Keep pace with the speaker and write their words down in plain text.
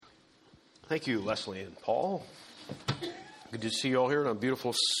Thank you, Leslie and Paul. Good to see you all here on a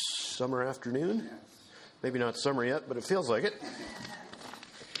beautiful summer afternoon. Maybe not summer yet, but it feels like it.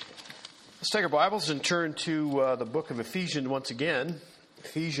 Let's take our Bibles and turn to the book of Ephesians once again.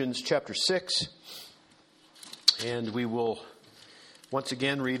 Ephesians chapter 6. And we will once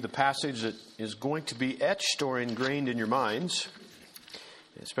again read the passage that is going to be etched or ingrained in your minds.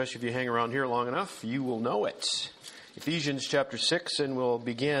 Especially if you hang around here long enough, you will know it. Ephesians chapter 6, and we'll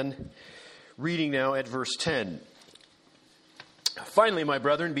begin reading now at verse 10. Finally, my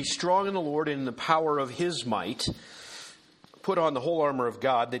brethren, be strong in the Lord and in the power of his might. Put on the whole armor of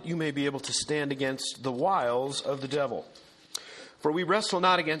God, that you may be able to stand against the wiles of the devil. For we wrestle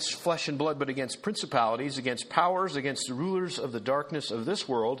not against flesh and blood, but against principalities, against powers, against the rulers of the darkness of this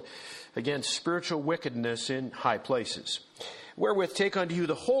world, against spiritual wickedness in high places. Wherewith take unto you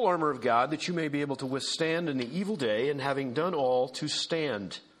the whole armor of God, that you may be able to withstand in the evil day, and having done all, to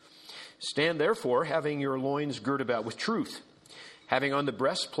stand. Stand therefore, having your loins girt about with truth, having on the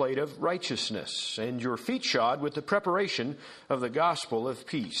breastplate of righteousness, and your feet shod with the preparation of the gospel of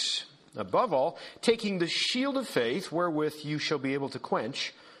peace. Above all, taking the shield of faith, wherewith you shall be able to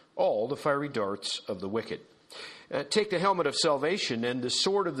quench all the fiery darts of the wicked. Take the helmet of salvation and the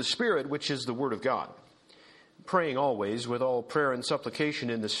sword of the Spirit, which is the word of God. Praying always with all prayer and supplication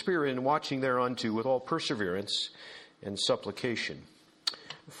in the Spirit, and watching thereunto with all perseverance and supplication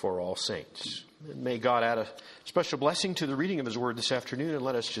for all saints. And may God add a special blessing to the reading of his word this afternoon, and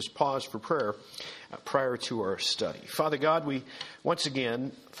let us just pause for prayer prior to our study. Father God, we once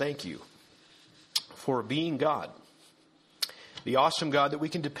again thank you for being God, the awesome God that we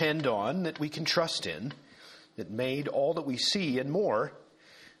can depend on, that we can trust in, that made all that we see and more,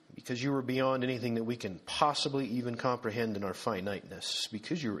 because you are beyond anything that we can possibly even comprehend in our finiteness,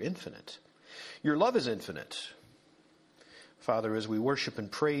 because you're infinite. Your love is infinite. Father, as we worship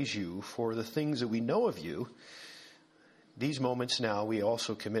and praise you for the things that we know of you, these moments now we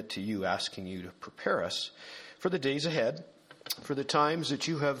also commit to you, asking you to prepare us for the days ahead, for the times that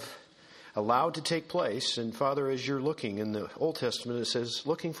you have allowed to take place. And Father, as you're looking in the Old Testament, it says,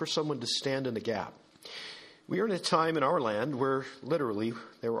 looking for someone to stand in the gap. We are in a time in our land where literally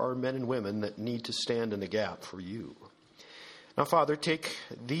there are men and women that need to stand in the gap for you. Now, Father, take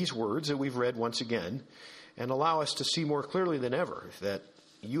these words that we've read once again and allow us to see more clearly than ever that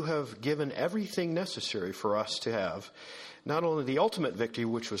you have given everything necessary for us to have not only the ultimate victory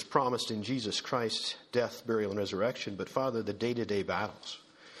which was promised in Jesus Christ's death, burial, and resurrection, but, Father, the day-to-day battles.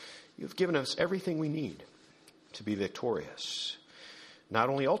 You've given us everything we need to be victorious, not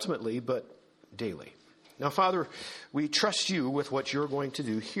only ultimately, but daily. Now, Father, we trust you with what you're going to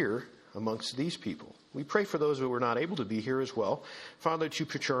do here amongst these people. We pray for those who were not able to be here as well. Father, that you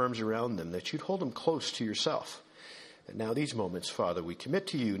put your arms around them, that you'd hold them close to yourself. And now these moments, Father, we commit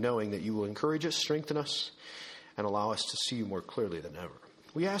to you, knowing that you will encourage us, strengthen us, and allow us to see you more clearly than ever.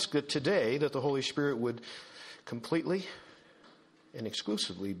 We ask that today that the Holy Spirit would completely and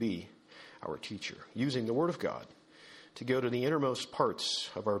exclusively be our teacher, using the Word of God to go to the innermost parts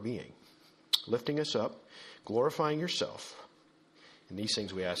of our being, lifting us up, glorifying yourself. And these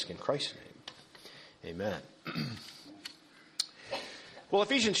things we ask in Christ's name. Amen. Well,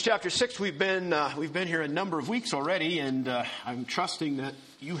 Ephesians chapter 6, we've been here a number of weeks already, and I'm trusting that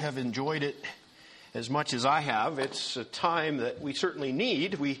you have enjoyed it as much as I have. It's a time that we certainly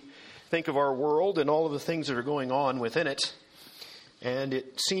need. We think of our world and all of the things that are going on within it, and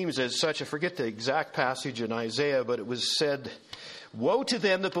it seems as such, I forget the exact passage in Isaiah, but it was said, "Woe to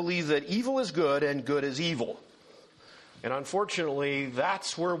them that believe that evil is good and good is evil." And unfortunately,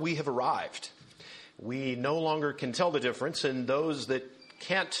 that's where we have arrived. We no longer can tell the difference, and those that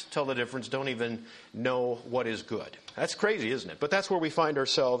can't tell the difference don't even know what is good. That's crazy, isn't it? But that's where we find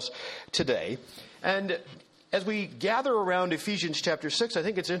ourselves today. And as we gather around Ephesians chapter 6, I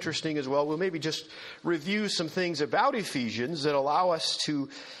think it's interesting as well. We'll maybe just review some things about Ephesians that allow us to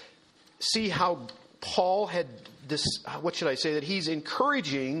see how Paul had this, that he's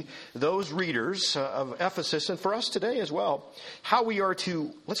encouraging those readers of Ephesus, and for us today as well, how we are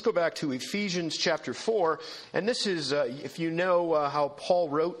to, let's go back to Ephesians chapter 4, and this is, if you know how Paul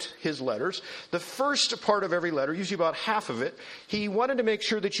wrote his letters, the first part of every letter, usually about half of it, he wanted to make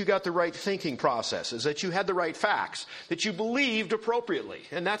sure that you got the right thinking processes, that you had the right facts, that you believed appropriately,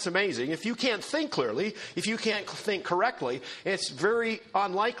 and that's amazing. If you can't think clearly, if you can't think correctly, it's very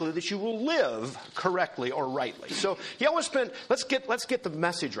unlikely that you will live correctly or rightly. So he always spent, let's get the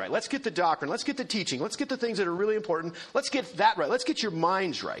message right. Let's get the doctrine. Let's get the teaching. Let's get the things that are really important. Let's get that right. Let's get your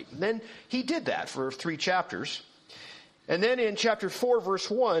minds right. And then he did that for 3 chapters. And then in chapter 4, verse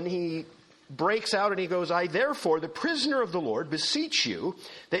 1, he breaks out and he goes, I therefore, the prisoner of the Lord, beseech you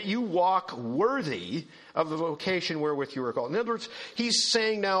that you walk worthy of the vocation wherewith you are called. In other words, he's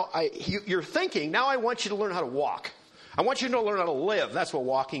saying now, you're thinking, now I want you to learn how to walk. I want you to learn how to live. That's what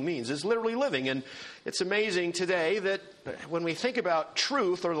walking means. It's literally living. And it's amazing today that when we think about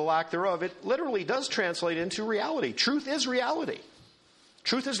truth or the lack thereof, it literally does translate into reality. Truth is reality.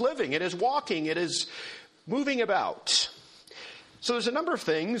 Truth is living. It is walking. It is moving about. So there's a number of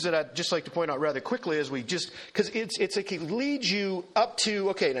things that I'd just like to point out rather quickly as we just, because it leads you up to,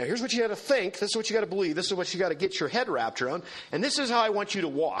 okay, now here's what you got to think. This is what you got to believe. This is what you got to get your head wrapped around. And this is how I want you to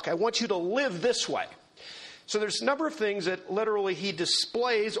walk. I want you to live this way. So there's a number of things that literally he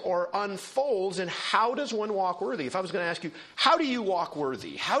displays or unfolds in how does one walk worthy. If I was going to ask you, how do you walk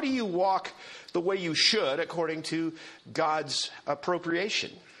worthy? How do you walk the way you should according to God's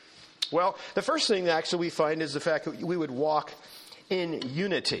appropriation? Well, the first thing actually we find is the fact that we would walk in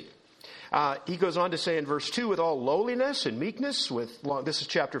unity. He goes on to say in verse 2, with all lowliness and meekness, this is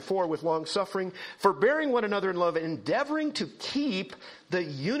chapter 4, with long suffering, forbearing one another in love, endeavoring to keep the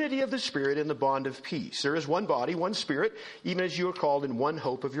unity of the Spirit in the bond of peace. There is one body, one Spirit, even as you are called in one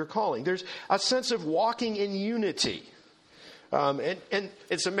hope of your calling. There's a sense of walking in unity. And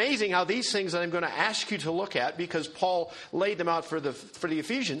it's amazing how these things that I'm going to ask you to look at, because Paul laid them out for the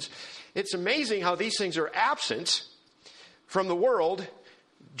Ephesians, it's amazing how these things are absent from the world,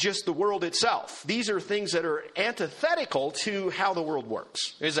 just the world itself. These are things that are antithetical to how the world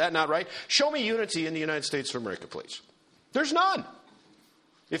works. Is that not right? Show me unity in the United States of America, please. There's none.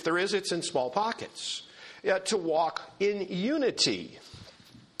 If there is, it's in small pockets. To walk in unity.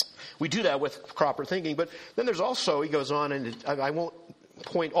 We do that with proper thinking. But then there's also, he goes on, and I won't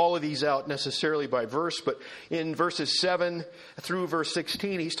point all of these out necessarily by verse, but in verses 7 through verse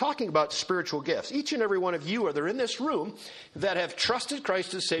 16, he's talking about spiritual gifts. Each and every one of you, are in this room, that have trusted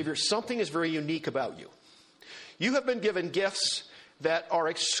Christ as Savior, something is very unique about you. You have been given gifts that are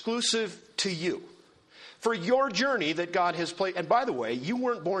exclusive to you for your journey that God has played. And by the way, you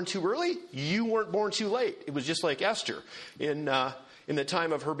weren't born too early. You weren't born too late. It was just like Esther in the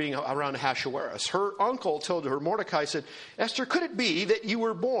time of her being around Ahasuerus. Her uncle told her, Mordecai said, Esther, could it be that you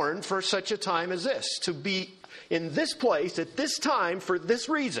were born for such a time as this? To be in this place at this time for this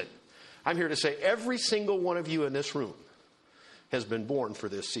reason. I'm here to say every single one of you in this room has been born for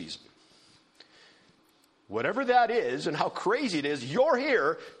this season. Whatever that is and how crazy it is, you're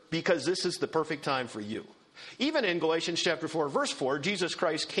here because this is the perfect time for you. Even in Galatians chapter 4, verse 4, Jesus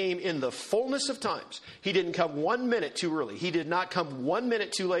Christ came in the fullness of times. He didn't come 1 minute too early. He did not come 1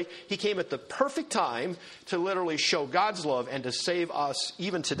 minute too late. He came at the perfect time to literally show God's love and to save us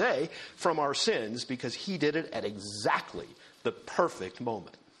even today from our sins, because he did it at exactly the perfect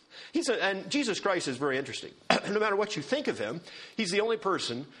moment. And Jesus Christ is very interesting. No matter what you think of him, he's the only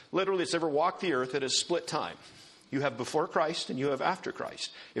person literally that's ever walked the earth that has split time. You have before Christ and you have after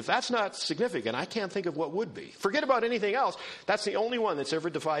Christ. If that's not significant, I can't think of what would be. Forget about anything else. That's the only one that's ever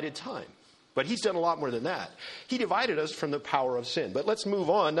divided time. But he's done a lot more than that. He divided us from the power of sin. But let's move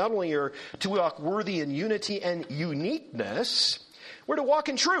on. Not only are to walk worthy in unity and uniqueness, we're to walk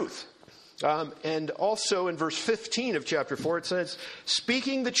in truth. And also in verse 15 of chapter 4, it says,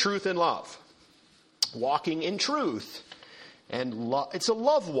 speaking the truth in love. Walking in truth. And it's a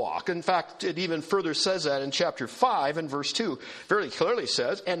love walk. In fact, it even further says that in chapter 5 and verse 2. Very clearly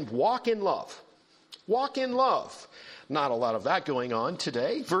says, and walk in love. Walk in love. Not a lot of that going on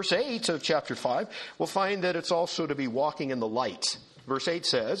today. Verse 8 of chapter 5, we'll find that it's also to be walking in the light. Verse 8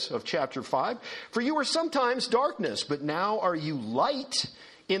 says of chapter 5, for you were sometimes darkness, but now are you light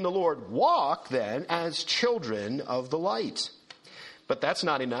in the Lord. Walk then as children of the light. But that's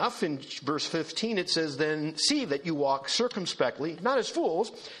not enough. In verse 15, it says, then see that you walk circumspectly, not as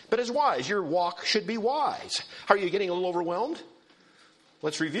fools, but as wise. Your walk should be wise. Are you getting a little overwhelmed?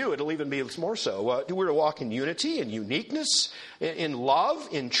 Let's review. It'll even be more so. We're to walk in unity, in uniqueness, in love,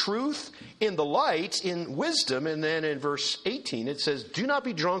 in truth, in the light, in wisdom. And then in verse 18, it says, do not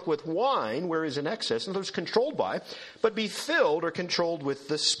be drunk with wine, where is in excess, and those controlled by, but be filled or controlled with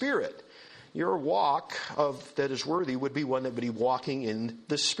the Spirit. Your walk that is worthy would be one that would be walking in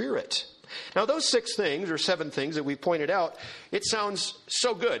the Spirit. Now, those 6 things or 7 things that we pointed out, it sounds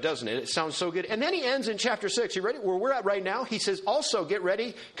so good, doesn't it? It sounds so good. And then he ends in chapter 6. You ready? Where we're at right now, he says, also get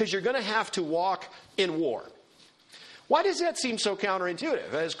ready because you're going to have to walk in war. Why does that seem so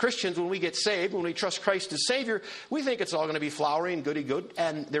counterintuitive? As Christians, when we get saved, when we trust Christ as Savior, we think it's all going to be flowery and goody good.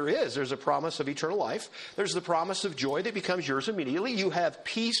 And there is. There's a promise of eternal life. There's the promise of joy that becomes yours immediately. You have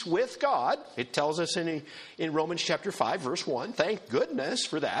peace with God. It tells us in Romans chapter 5, verse 1. Thank goodness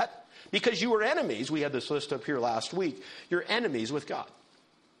for that. Because you were enemies. We had this list up here last week. You're enemies with God.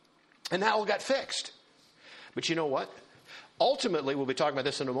 And that all got fixed. But you know what? Ultimately, we'll be talking about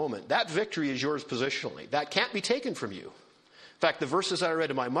this in a moment. That victory is yours positionally. That can't be taken from you. In fact, the verses that I read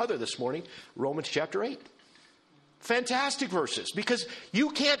to my mother this morning, Romans chapter 8. Fantastic verses, because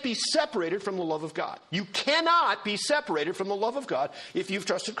you can't be separated from the love of God. You cannot be separated from the love of God if you've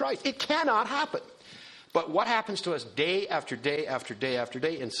trusted Christ. It cannot happen. But what happens to us day after day after day after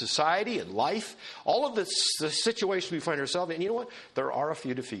day in society and life, all of the situations we find ourselves in, and you know what? There are a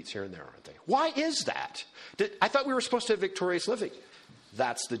few defeats here and there, aren't they? Why is that? I thought we were supposed to have victorious living.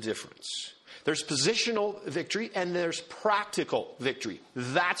 That's the difference. There's positional victory and there's practical victory.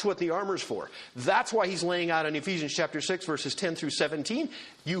 That's what the armor's for. That's why he's laying out in Ephesians chapter 6, verses 10 through 17.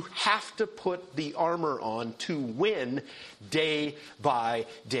 You have to put the armor on to win day by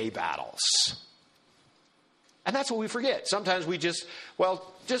day battles. And that's what we forget. Sometimes we just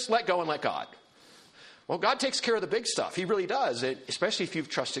let go and let God. Well, God takes care of the big stuff. He really does, especially if you've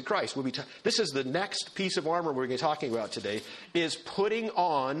trusted Christ. This is the next piece of armor we're going to be talking about today, is putting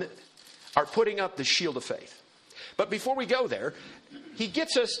up the shield of faith. But before we go there, he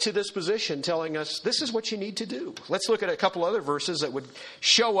gets us to this position telling us this is what you need to do. Let's look at a couple other verses that would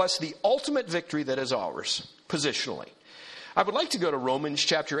show us the ultimate victory that is ours, positionally. I would like to go to Romans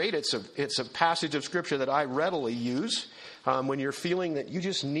chapter 8. It's a passage of Scripture that I readily use when you're feeling that you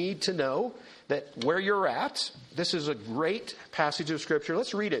just need to know that where you're at. This is a great passage of Scripture.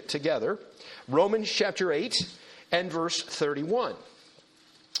 Let's read it together. Romans chapter 8 and verse 31.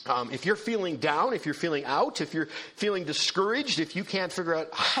 If you're feeling down, if you're feeling out, if you're feeling discouraged, if you can't figure out,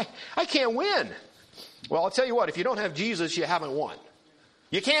 I can't win. Well, I'll tell you what, if you don't have Jesus, you haven't won.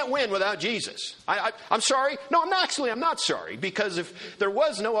 You can't win without Jesus. I'm sorry. No, I'm not sorry. Because if there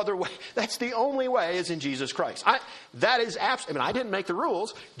was no other way, that's the only way is in Jesus Christ. I didn't make the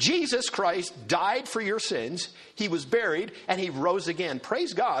rules. Jesus Christ died for your sins. He was buried and he rose again.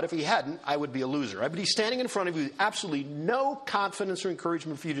 Praise God. If he hadn't, I would be a loser. I would be standing in front of you with absolutely no confidence or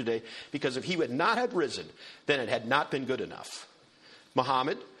encouragement for you today. Because if he would not have risen, then it had not been good enough.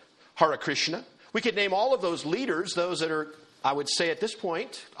 Muhammad, Hare Krishna. We could name all of those leaders, those that are, I would say at this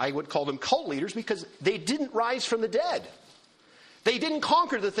point, I would call them cult leaders because they didn't rise from the dead. They didn't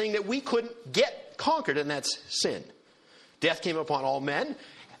conquer the thing that we couldn't get conquered, and that's sin. Death came upon all men,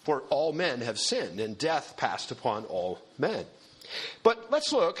 for all men have sinned, and death passed upon all men. But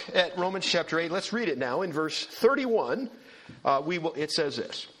let's look at Romans chapter 8. Let's read it now in verse 31. It says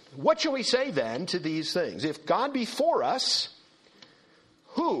this. What shall we say then to these things? If God be for us,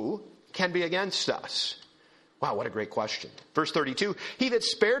 who can be against us? Wow, what a great question. Verse 32, he that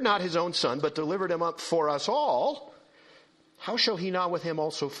spared not his own son, but delivered him up for us all, how shall he not with him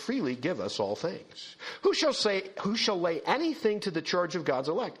also freely give us all things? Who shall lay anything to the charge of God's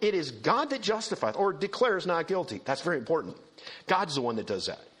elect? It is God that justifieth or declares not guilty. That's very important. God's the one that does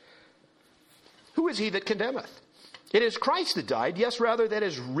that. Who is he that condemneth? It is Christ that died, yes, rather that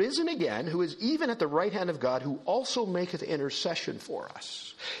is risen again, who is even at the right hand of God, who also maketh intercession for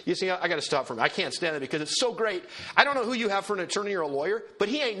us. You see, I got to stop for a minute. I can't stand it because it's so great. I don't know who you have for an attorney or a lawyer, but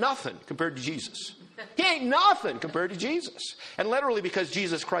he ain't nothing compared to Jesus. He ain't nothing compared to Jesus. And literally because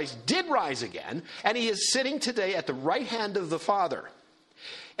Jesus Christ did rise again, and he is sitting today at the right hand of the Father.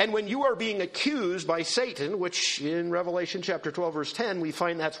 And when you are being accused by Satan, which in Revelation chapter 12, verse 10, we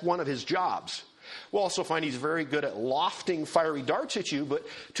find that's one of his jobs. We'll also find he's very good at lofting fiery darts at you, but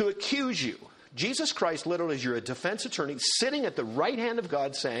to accuse you. Jesus Christ literally is your defense attorney sitting at the right hand of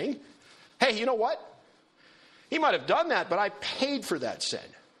God saying, hey, you know what? He might have done that, but I paid for that sin.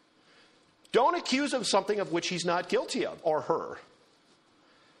 Don't accuse him of something of which he's not guilty of, or her.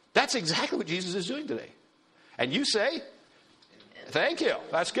 That's exactly what Jesus is doing today. And you say, thank you.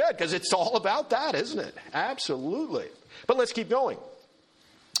 That's good, because it's all about that, isn't it? Absolutely. But let's keep going.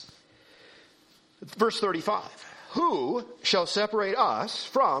 Verse 35. Who shall separate us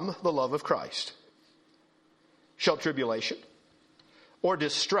from the love of Christ? Shall tribulation, or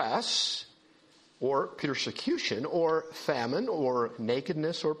distress, or persecution, or famine, or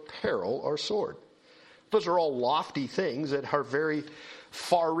nakedness, or peril, or sword? Those are all lofty things that are very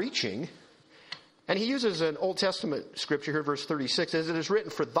far-reaching. And he uses an Old Testament scripture here, verse 36, as it is written,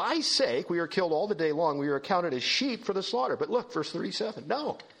 for thy sake we are killed all the day long. We are accounted as sheep for the slaughter. But look, verse 37.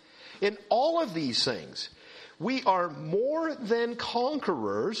 No. In all of these things, we are more than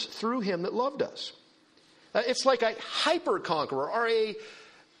conquerors through him that loved us. It's like a hyper conqueror or a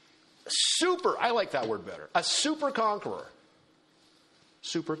super, I like that word better, a super conqueror.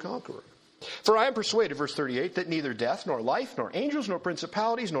 Super conqueror. For I am persuaded, verse 38, that neither death, nor life, nor angels, nor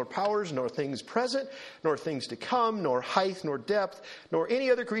principalities, nor powers, nor things present, nor things to come, nor height, nor depth, nor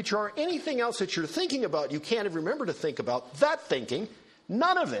any other creature, or anything else that you're thinking about, you can't even remember to think about, that thinking,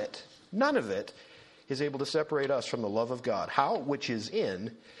 none of it None of it is able to separate us from the love of God. How? Which is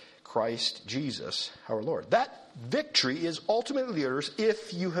in Christ Jesus our Lord. That victory is ultimately yours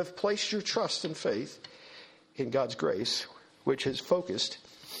if you have placed your trust and faith in God's grace, which is focused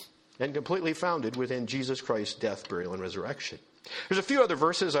and completely founded within Jesus Christ's death, burial, and resurrection. There's a few other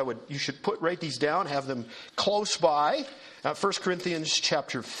verses you should write these down, have them close by. 1 Corinthians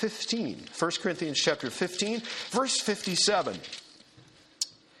chapter 15. 1 Corinthians chapter 15, verse 57.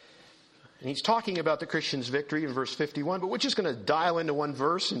 And he's talking about the Christian's victory in verse 51, but we're just going to dial into one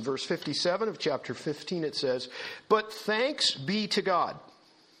verse. In verse 57 of chapter 15 it says, "But thanks be to God,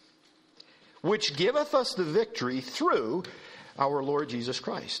 which giveth us the victory through our Lord Jesus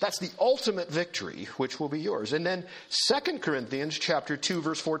Christ." That's the ultimate victory, which will be yours. And then 2 Corinthians chapter 2,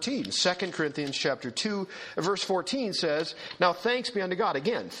 verse 14. 2 Corinthians chapter 2, verse 14 says, "Now thanks be unto God."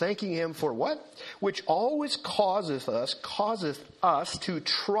 Again, thanking him for what? "Which always causeth us to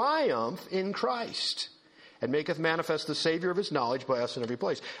triumph in Christ, and maketh manifest the Savior of his knowledge by us in every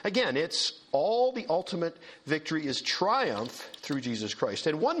place." Again, it's all the ultimate victory is triumph through Jesus Christ.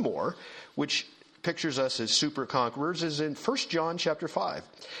 And one more, which pictures us as super conquerors, is in 1 John chapter 5.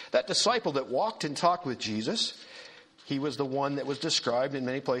 That disciple that walked and talked with Jesus, he was the one that was described in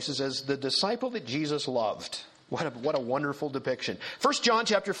many places as the disciple that Jesus loved. What a wonderful depiction. 1 John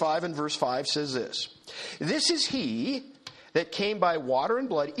chapter 5 and verse 5 says this, "This is he that came by water and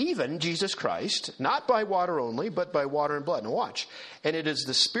blood, even Jesus Christ, not by water only, but by water and blood." Now watch. "And it is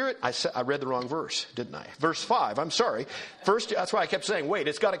the Spirit," I read the wrong verse, didn't I? Verse 5, I'm sorry. That's why I kept saying, wait,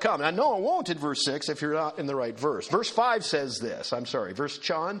 it's got to come. And I know it won't in verse 6 if you're not in the right verse. Verse 5 says this, I'm sorry.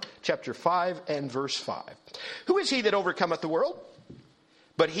 John chapter 5 and verse 5. "Who is he that overcometh the world?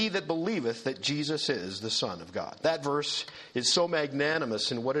 But he that believeth that Jesus is the Son of God." That verse is so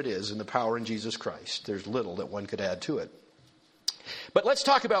magnanimous in what it is and the power in Jesus Christ. There's little that one could add to it. But let's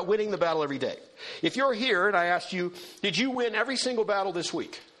talk about winning the battle every day. If you're here and I asked you, did you win every single battle this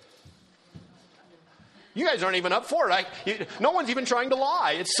week? You guys aren't even up for it. No one's even trying to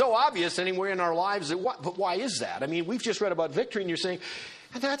lie. It's so obvious anywhere in our lives. But why is that? I mean, we've just read about victory and you're saying,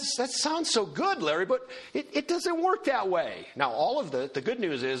 that sounds so good, Larry, but it doesn't work that way. Now, all of the good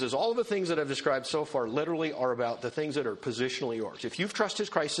news is all of the things that I've described so far literally are about the things that are positionally yours. If you've trusted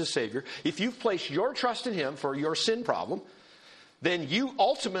Christ as Savior, if you've placed your trust in him for your sin problem, then you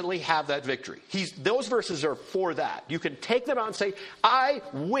ultimately have that victory. Those verses are for that. You can take them out and say, I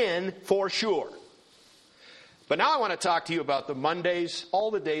win for sure. But now I want to talk to you about the Mondays,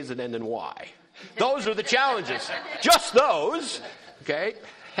 all the days that end in Y. Those are the challenges. Just those. Okay?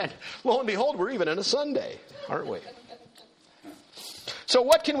 And lo and behold, we're even in a Sunday, aren't we? So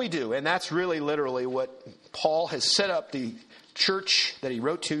what can we do? And that's really literally what Paul has set up the church that he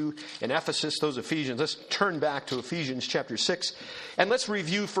wrote to in Ephesus, those Ephesians. Let's turn back to Ephesians chapter 6 and let's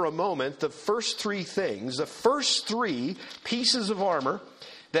review for a moment the first three things, the first three pieces of armor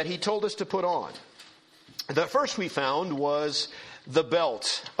that he told us to put on. The first we found was the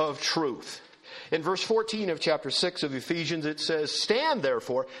belt of truth. In verse 14 of chapter 6 of Ephesians, it says, "Stand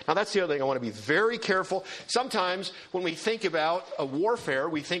therefore." Now that's the other thing. I want to be very careful. Sometimes when we think about a warfare,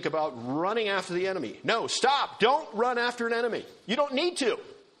 we think about running after the enemy. No, stop. Don't run after an enemy. You don't need to.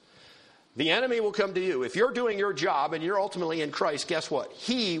 The enemy will come to you. If you're doing your job and you're ultimately in Christ, guess what?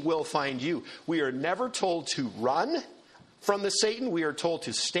 He will find you. We are never told to run from the Satan. We are told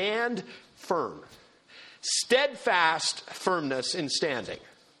to stand firm. Steadfast firmness in standing.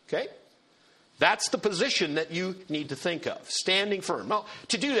 Okay? That's the position that you need to think of, standing firm. Now,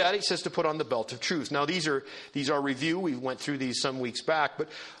 to do that, he says to put on the belt of truth. Now, these are review. We went through these some weeks back. But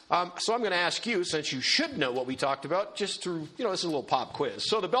so I'm going to ask you, since you should know what we talked about, just to, this is a little pop quiz.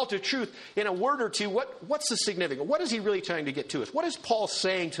 So the belt of truth, in a word or two, what's the significance? What is he really trying to get to us? What is Paul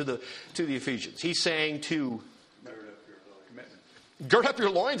saying to the Ephesians? He's saying to gird up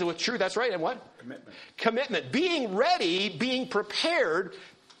your loins with truth. That's right. And what? Commitment. Being ready, being prepared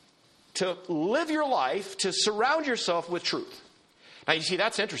to live your life, to surround yourself with truth. Now, you see,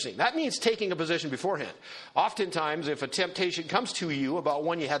 that's interesting. That means taking a position beforehand. Oftentimes, if a temptation comes to you about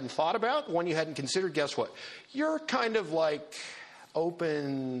one you hadn't thought about, one you hadn't considered, guess what? You're kind of like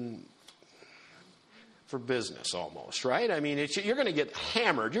open for business almost, right? I mean, you're going to get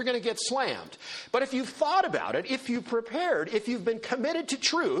hammered. You're going to get slammed. But if you've thought about it, if you've prepared, if you've been committed to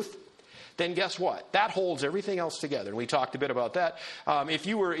truth, then guess what? That holds everything else together. And we talked a bit about that. If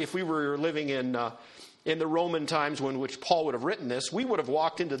we were living in the Roman times when which Paul would have written this, we would have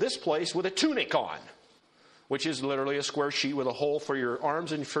walked into this place with a tunic on, which is literally a square sheet with a hole for your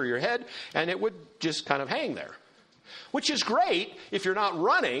arms and for your head, and it would just kind of hang there, which is great if you're not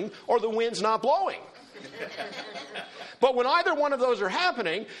running or the wind's not blowing. But when either one of those are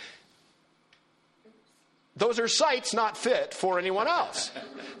happening, Those are sights not fit for anyone else.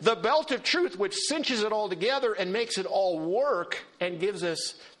 The belt of truth, which cinches it all together and makes it all work and gives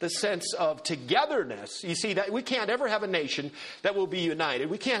us the sense of togetherness. You see, that we can't ever have a nation that will be united.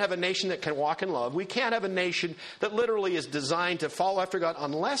 We can't have a nation that can walk in love. We can't have a nation that literally is designed to follow after God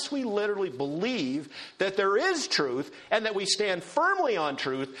unless we literally believe that there is truth and that we stand firmly on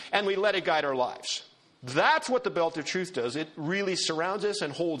truth and we let it guide our lives. That's what the belt of truth does. It really surrounds us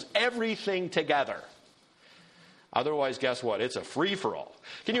and holds everything together. Otherwise, guess what? It's a free-for-all.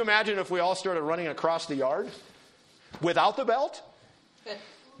 Can you imagine if we all started running across the yard without the belt?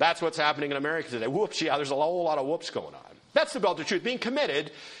 That's what's happening in America today. Whoops, yeah, there's a whole lot of whoops going on. That's the belt of truth. Being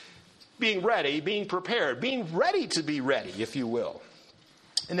committed, being ready, being prepared, being ready to be ready, if you will.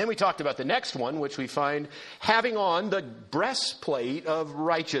 And then we talked about the next one, which we find having on the breastplate of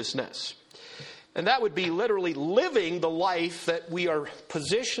righteousness. And that would be literally living the life that we are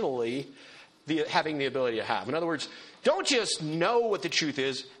positionally having the ability to have. In other words, don't just know what the truth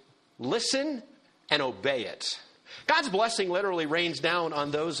is, listen and obey it. God's blessing literally rains down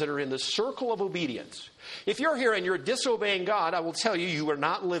on those that are in the circle of obedience. If you're here and you're disobeying God, I will tell you, you are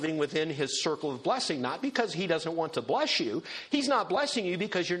not living within his circle of blessing, not because he doesn't want to bless you. He's not blessing you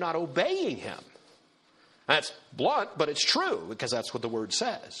because you're not obeying him. That's blunt, but it's true because that's what the word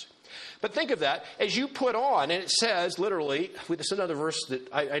says. But think of that as you put on, and it says literally, this is another verse that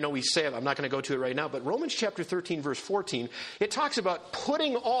I know we say, I'm not going to go to it right now, but Romans chapter 13, verse 14, it talks about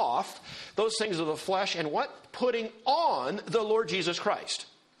putting off those things of the flesh and what? Putting on the Lord Jesus Christ.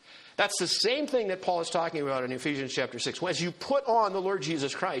 That's the same thing that Paul is talking about in Ephesians chapter 6. As you put on the Lord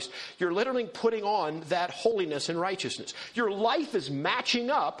Jesus Christ, you're literally putting on that holiness and righteousness. Your life is matching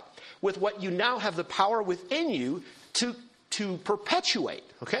up with what you now have the power within you to perpetuate,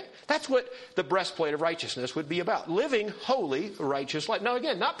 okay? That's what the breastplate of righteousness would be about. Living holy, righteous life. Now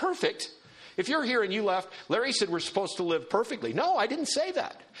again, not perfect. If you're here and you left, Larry said we're supposed to live perfectly. No, I didn't say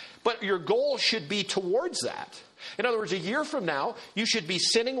that. But your goal should be towards that. In other words, a year from now, you should be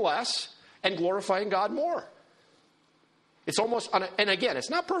sinning less and glorifying God more. It's almost, and again, it's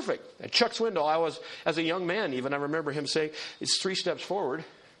not perfect. At Chuck Swindoll, as a young man even, I remember him saying, it's 3 steps forward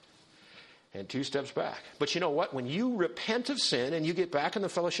and 2 steps back. But you know what? When you repent of sin and you get back in the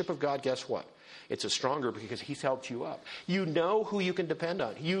fellowship of God, guess what? It's a stronger because he's helped you up. You know who you can depend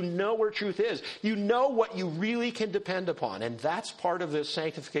on. You know where truth is. You know what you really can depend upon. And that's part of this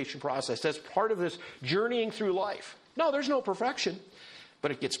sanctification process. That's part of this journeying through life. No, there's no perfection,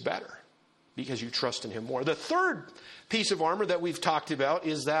 but it gets better because you trust in him more. The third piece of armor that we've talked about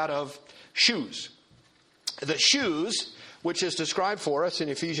is that of shoes. The shoes, which is described for us in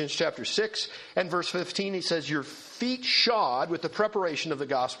Ephesians chapter 6 and verse 15, he says, your feet shod with the preparation of the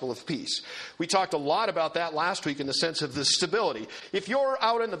gospel of peace. We talked a lot about that last week in the sense of the stability. If you're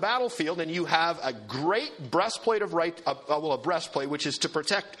out in the battlefield and you have a great breastplate of a breastplate, which is to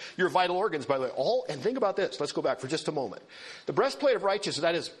protect your vital organs, by the way. And think about this. Let's go back for just a moment. The breastplate of righteousness,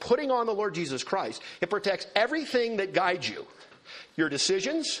 that is putting on the Lord Jesus Christ. It protects everything that guides you. Your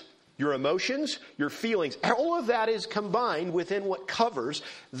decisions, your emotions, your feelings, all of that is combined within what covers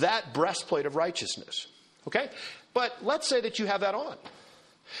that breastplate of righteousness. Okay? But let's say that you have that on.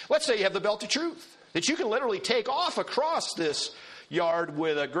 Let's say you have the belt of truth, that you can literally take off across this yard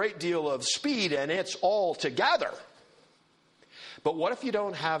with a great deal of speed and it's all together. But what if you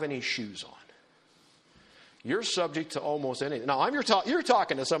don't have any shoes on? You're subject to almost anything. Now, you're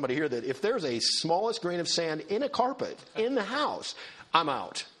talking to somebody here that if there's a smallest grain of sand in a carpet in the house, I'm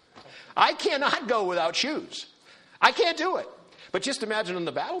out. I cannot go without shoes. I can't do it. But just imagine on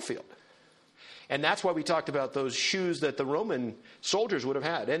the battlefield. And that's why we talked about those shoes that the Roman soldiers would have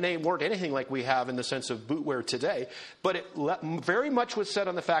had. And they weren't anything like we have in the sense of boot wear today. But it very much was set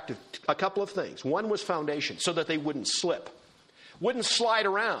on the fact of a couple of things. One was foundation, so that they wouldn't slip, wouldn't slide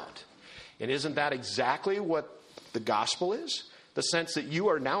around. And isn't that exactly what the gospel is? The sense that you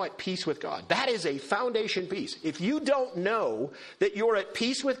are now at peace with God. That is a foundation piece. If you don't know that you're at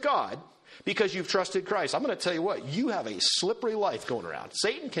peace with God because you've trusted Christ, I'm going to tell you what, you have a slippery life going around.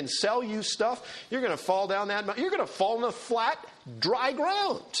 Satan can sell you stuff. You're going to fall down that mountain. You're going to fall in the flat, dry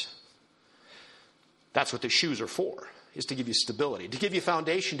ground. That's what the shoes are for, is to give you stability, to give you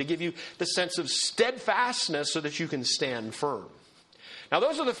foundation, to give you the sense of steadfastness so that you can stand firm. Now,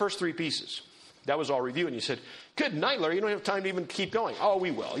 those are the first 3 pieces. That was all review. And you said, good night, Larry. You don't have time to even keep going. Oh,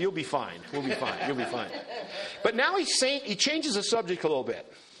 we will. You'll be fine. We'll be fine. You'll be fine. But now he changes the subject a little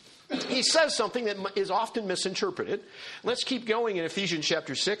bit. He says something that is often misinterpreted. Let's keep going in Ephesians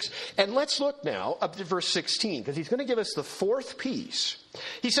chapter 6. And let's look now up to verse 16, because he's going to give us the 4th piece.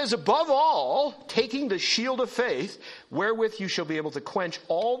 He says, above all, taking the shield of faith, wherewith you shall be able to quench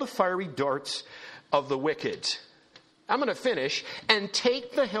all the fiery darts of the wicked. I'm going to finish. And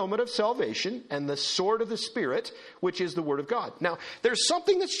take the helmet of salvation and the sword of the Spirit, which is the word of God. Now, there's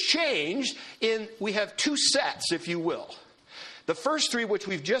something that's changed we have two sets, if you will. The first three, which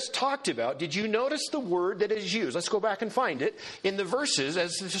we've just talked about, did you notice the word that is used? Let's go back and find it in the verses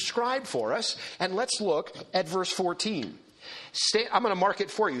as described for us. And let's look at verse 14. I'm going to mark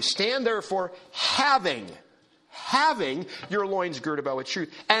it for you. Stand therefore having your loins girt about with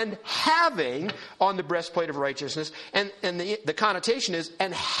truth, and having on the breastplate of righteousness, and the connotation is,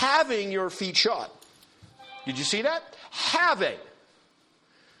 and having your feet shod. Did you see that? Having.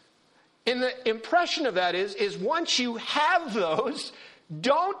 And the impression of that is once you have those,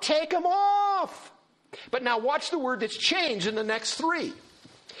 don't take them off. But now watch the word that's changed in the next three.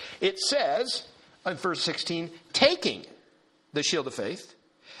 It says, in verse 16, taking the shield of faith,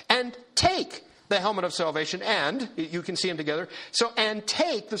 and take the helmet of salvation, and, you can see them together, and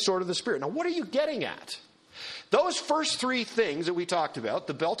take the sword of the Spirit. Now, what are you getting at? Those first three things that we talked about,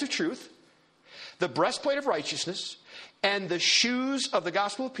 the belt of truth, the breastplate of righteousness, and the shoes of the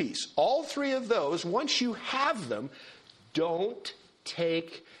gospel of peace, all three of those, once you have them, don't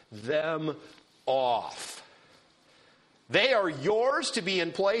take them off. They are yours to be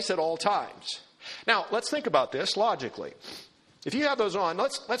in place at all times. Now, let's think about this logically. If you have those on,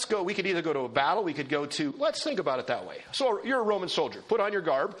 let's go. We could either go to a battle. We could go to, let's think about it that way. So you're a Roman soldier. Put on your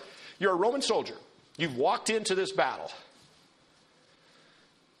garb. You're a Roman soldier. You've walked into this battle.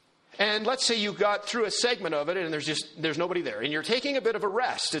 And let's say you got through a segment of it and there's nobody there. And you're taking a bit of a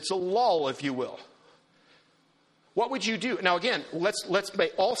rest. It's a lull, if you will. What would you do? Now again, let's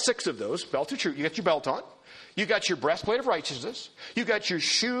make all six of those. Belt of truth. You got your belt on. You got your breastplate of righteousness. You got your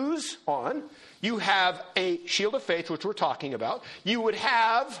shoes on. You have a shield of faith, which we're talking about. You would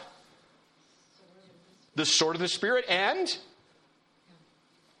have the sword of the Spirit and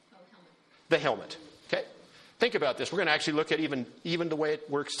the helmet. Okay? Think about this. We're going to actually look at even the way it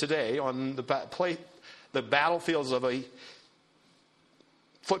works today on the battlefields of a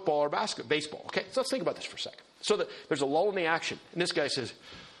football or baseball. Okay? So let's think about this for a second. So there's a lull in the action. And this guy says,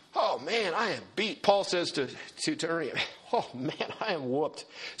 oh, man, I am beat. Paul says to Ernie, oh, man, I am whooped.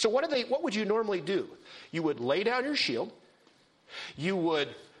 So what would you normally do? You would lay down your shield. You would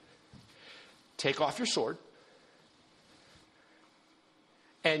take off your sword.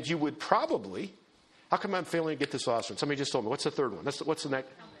 And you would probably, how come I'm failing to get this last one? Somebody just told me. What's the third one? What's the next?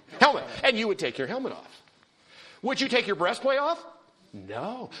 Helmet. And you would take your helmet off. Would you take your breastplate off?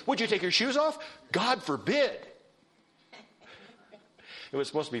 No. Would you take your shoes off? God forbid. It was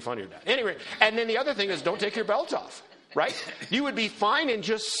supposed to be funnier than that. Anyway, and then the other thing is don't take your belt off, right? You would be fine in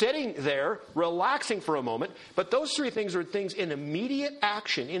just sitting there, relaxing for a moment. But those three things are things in immediate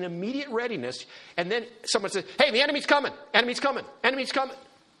action, in immediate readiness. And then someone says, hey, the enemy's coming. Enemy's coming. Enemy's coming.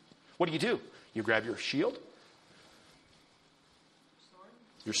 What do? You grab your shield,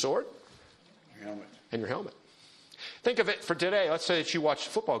 your sword, your helmet. And your helmet. Think of it for today. Let's say that you watch a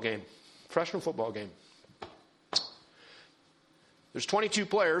football game, professional football game. There's 22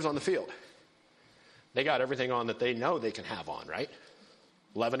 players on the field. They got everything on that they know they can have on, right?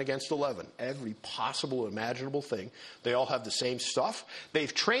 11 against 11. Every possible imaginable thing. They all have the same stuff.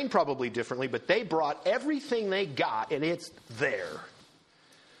 They've trained probably differently, but they brought everything they got, and it's there.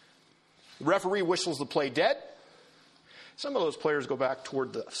 The referee whistles the play dead. Some of those players go back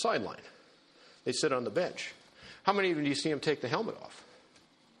toward the sideline. They sit on the bench. How many of them do you see them take the helmet off?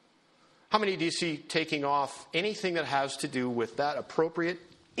 How many do you see taking off anything that has to do with that appropriate,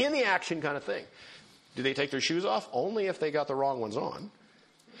 in the action kind of thing? Do they take their shoes off? Only if they got the wrong ones on.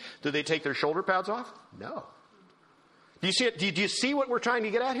 Do they take their shoulder pads off? No. Do you see it? Do you see what we're trying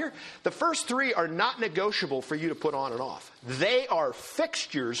to get at here? The first three are not negotiable for you to put on and off. They are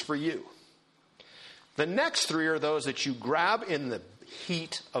fixtures for you. The next three are those that you grab in the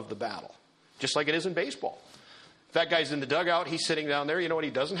heat of the battle, just like it is in baseball. If that guy's in the dugout, he's sitting down there. You know what he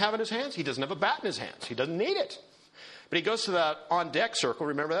doesn't have in his hands? He doesn't have a bat in his hands. He doesn't need it. But he goes to that on-deck circle,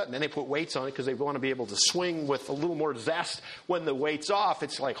 remember that? And then they put weights on it because they want to be able to swing with a little more zest. When the weight's off,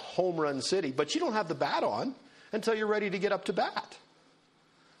 it's like home run city. But you don't have the bat on until you're ready to get up to bat.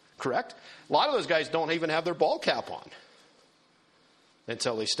 Correct? A lot of those guys don't even have their ball cap on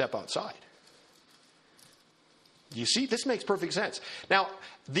until they step outside. You see, this makes perfect sense. Now,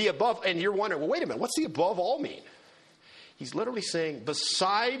 the above, and you're wondering, well, wait a minute, what's the above all mean? He's literally saying,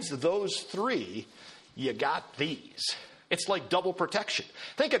 besides those three, you got these. It's like double protection.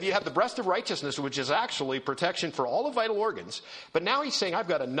 Think of, you have the breast of righteousness, which is actually protection for all the vital organs. But now he's saying, I've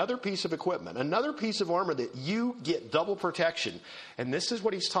got another piece of equipment, another piece of armor that you get double protection. And this is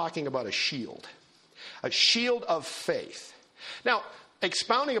what he's talking about, a shield of faith. Now,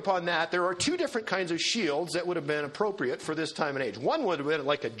 expounding upon that, there are two different kinds of shields that would have been appropriate for this time and age. One would have been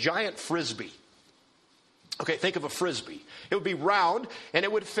like a giant frisbee. Okay, think of a frisbee. It would be round, and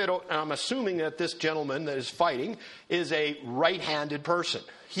it would fit, and I'm assuming that this gentleman that is fighting is a right-handed person.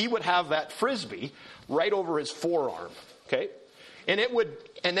 He would have that frisbee right over his forearm, okay?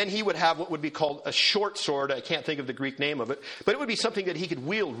 And then he would have what would be called a short sword. I can't think of the Greek name of it. But it would be something that he could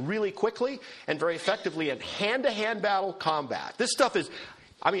wield really quickly and very effectively in hand-to-hand battle combat. This stuff is,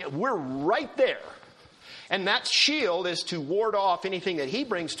 we're right there. And that shield is to ward off anything that he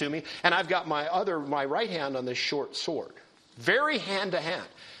brings to me. And I've got my right hand on this short sword. Very hand-to-hand.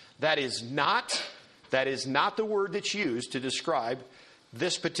 That is not the word that's used to describe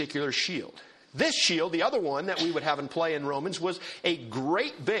this particular shield. This shield, the other one that we would have in play in Romans, was a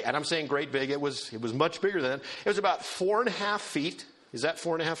great big, and I'm saying great big, it was much bigger than, it was about 4.5 feet. Is that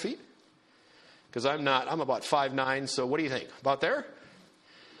 4.5 feet? Because I'm about 5'9", so what do you think? About there?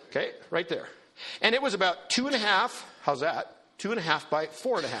 Okay, right there. And it was about 2.5, how's that? 2.5 by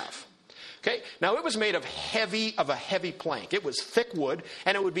 4.5. Okay, now it was made of a heavy plank. It was thick wood,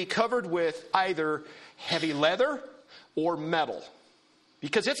 and it would be covered with either heavy leather or metal.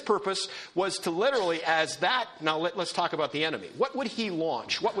 Because its purpose was to literally, as that, now let's talk about the enemy. What would he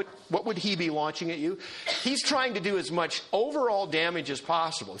launch? What would he be launching at you? He's trying to do as much overall damage as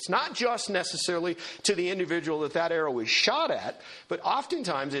possible. It's not just necessarily to the individual that arrow is shot at, but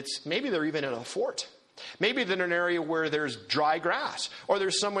oftentimes maybe they're even in a fort. Maybe they're in an area where there's dry grass, or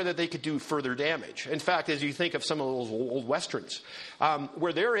there's somewhere that they could do further damage. In fact, as you think of some of those old westerns,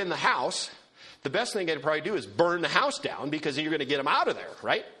 where they're in the house, the best thing they'd probably do is burn the house down because you're going to get them out of there,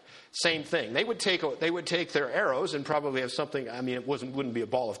 right? Same thing. They would take their arrows and probably have something, it wouldn't be a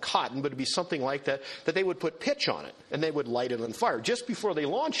ball of cotton, but it'd be something like that they would put pitch on it, and they would light it on fire just before they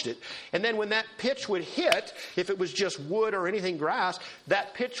launched it. And then when that pitch would hit, if it was just wood or anything grass,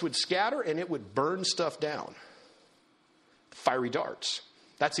 that pitch would scatter and it would burn stuff down. Fiery darts.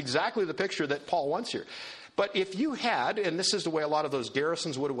 That's exactly the picture that Paul wants here. But if you had, and this is the way a lot of those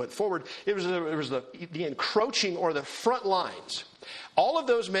garrisons would have went forward, it was the encroaching or the front lines. All of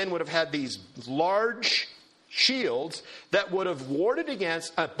those men would have had these large shields that would have warded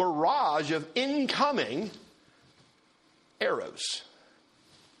against a barrage of incoming arrows.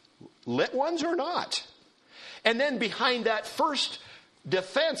 Lit ones or not. And then behind that first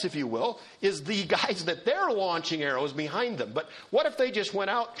defense, if you will, is the guys that they're launching arrows behind them. But what if they just went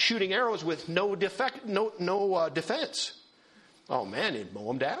out shooting arrows with no defense? Oh man, it'd mow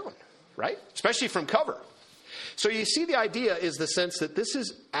them down, right? Especially from cover. So you see, the idea is the sense that this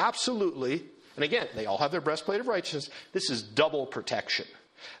is absolutely, and again, they all have their breastplate of righteousness. This is double protection.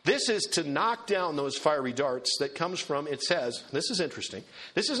 This is to knock down those fiery darts that comes from, it says, this is interesting,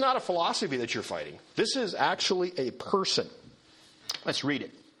 this is not a philosophy that you're fighting. This is actually a person. Let's read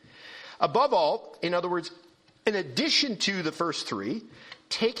it. Above all, in other words, in addition to the first three,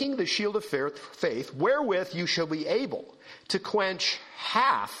 taking the shield of faith, wherewith you shall be able to quench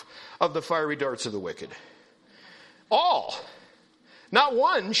half of the fiery darts of the wicked. All. Not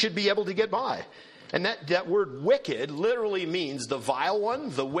one should be able to get by. And that word wicked literally means the vile one,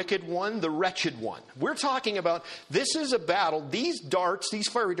 the wicked one, the wretched one. We're talking about, this is a battle. These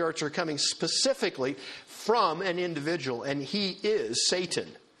fiery darts are coming specifically from an individual, and he is Satan.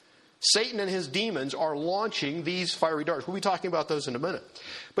 Satan and his demons are launching these fiery darts. We'll be talking about those in a minute.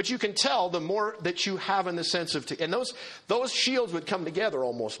 But you can tell the more that you have in the sense of, and those shields would come together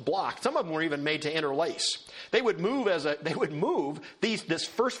almost blocked. Some of them were even made to interlace. They would move this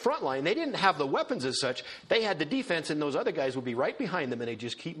first front line. They didn't have the weapons as such. They had the defense, and those other guys would be right behind them, and they'd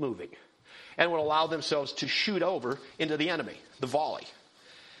just keep moving. And would allow themselves to shoot over into the enemy, the volley.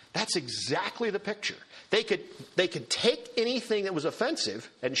 That's exactly the picture. They could take anything that was offensive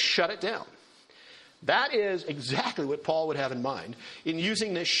and shut it down. That is exactly what Paul would have in mind in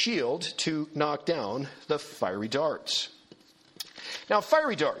using this shield to knock down the fiery darts. Now,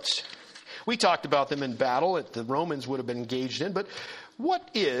 fiery darts, we talked about them in battle that the Romans would have been engaged in, but what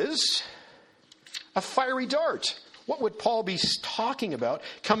is a fiery dart? What would Paul be talking about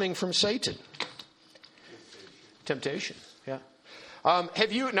coming from Satan? Temptation. Yeah.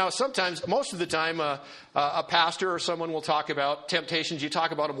 Sometimes, most of the time, a pastor or someone will talk about temptations. You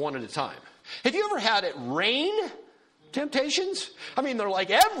talk about them one at a time. Have you ever had it rain temptations? They're like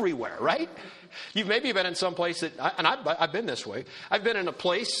everywhere, right? You've maybe been in some place I've been this way. I've been in a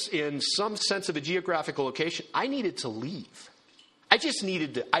place in some sense of a geographical location. I needed to leave.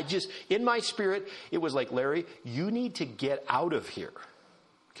 In my spirit, it was like, Larry, you need to get out of here.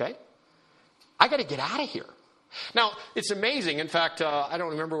 Okay? I got to get out of here. Now, it's amazing. In fact, I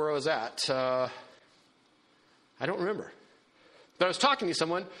don't remember where I was at. I don't remember. But I was talking to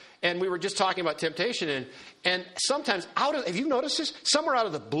someone, and we were just talking about temptation, and sometimes have you noticed this? Somewhere out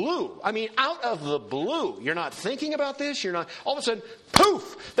of the blue. I mean, out of the blue. You're not thinking about this. All of a sudden,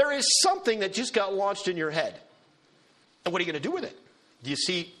 poof, there is something that just got launched in your head. And what are you going to do with it? Do you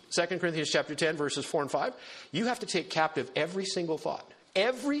see 2 Corinthians chapter 10, verses 4 and 5? You have to take captive every single thought.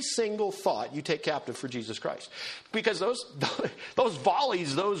 Every single thought you take captive for Jesus Christ. Because those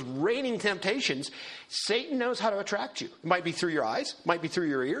volleys, those raining temptations, Satan knows how to attract you. It might be through your eyes. It might be through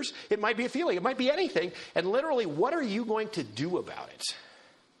your ears. It might be a feeling. It might be anything. And literally, what are you going to do about it?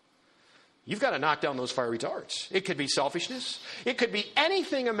 You've got to knock down those fiery darts. It could be selfishness. It could be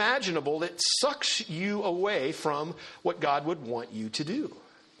anything imaginable that sucks you away from what God would want you to do.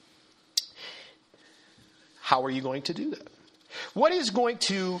 How are you going to do that? What is going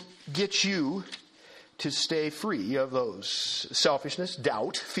to get you to stay free of those? Selfishness,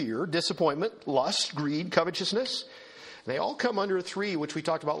 doubt, fear, disappointment, lust, greed, covetousness. They all come under 3, which we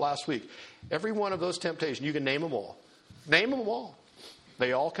talked about last week. Every one of those temptations, you can name them all. Name them all.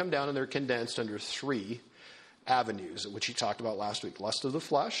 They all come down and they're condensed under 3 avenues, which he talked about last week. Lust of the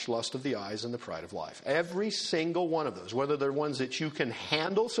flesh, lust of the eyes, and the pride of life. Every single one of those, whether they're ones that you can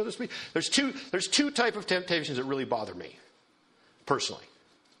handle, so to speak. There's two type of temptations that really bother me. Personally.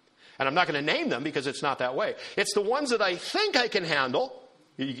 And I'm not going to name them because it's not that way. It's the ones that I think I can handle.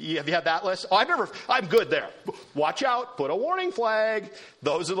 Have you had that list? I'm good there. Watch out. Put a warning flag.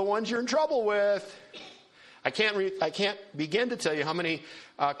 Those are the ones you're in trouble with. I can't begin to tell you how many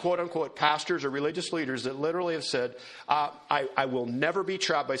quote unquote pastors or religious leaders that literally have said, I will never be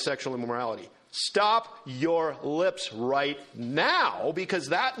trapped by sexual immorality. Stop your lips right now, because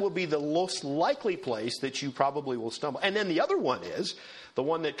that will be the most likely place that you probably will stumble. And then the other one is, the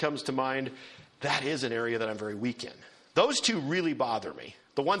one that comes to mind, that is an area that I'm very weak in. Those 2 really bother me.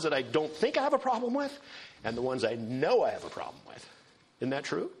 The ones that I don't think I have a problem with, and the ones I know I have a problem with. Isn't that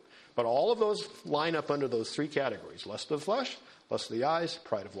true? But all of those line up under those 3 categories. Lust of the flesh, lust of the eyes,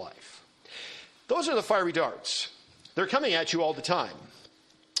 pride of life. Those are the fiery darts. They're coming at you all the time.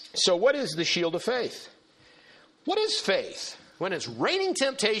 So what is the shield of faith? What is faith? When it's raining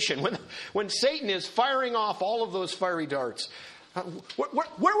temptation, when Satan is firing off all of those fiery darts,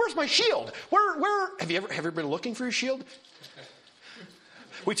 where's my shield? Where have you ever been looking for your shield?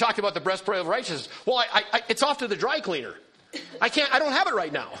 We talked about the breastplate of righteousness. Well, it's off to the dry cleaner. I don't have it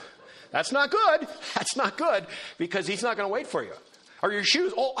right now. That's not good. That's not good, because he's not going to wait for you. Or your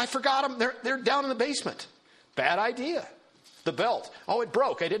shoes. Oh, I forgot them. They're down in the basement. Bad idea. The belt. Oh, it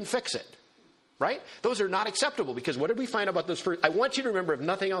broke. I didn't fix it. Right? Those are not acceptable, because what did we find about those first? I want you to remember, if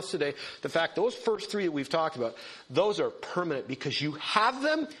nothing else today, the fact those first 3 that we've talked about, those are permanent, because you have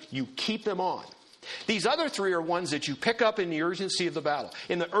them, you keep them on. These other 3 are ones that you pick up in the urgency of the battle,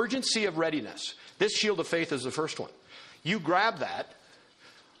 in the urgency of readiness. This shield of faith is the first one. You grab that.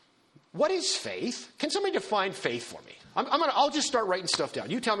 What is faith? Can somebody define faith for me? I'll just start writing stuff down.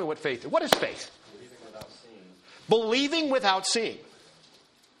 You tell me what faith is. What is faith? Believing without seeing.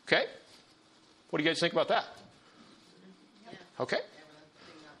 Okay? What do you guys think about that? Okay?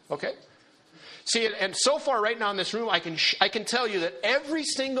 Okay? See, and so far right now in this room, I can tell you that every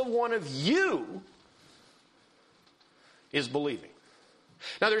single one of you is believing.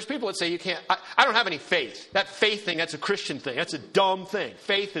 Now, there's people that say you can't, I don't have any faith. That faith thing, that's a Christian thing. That's a dumb thing.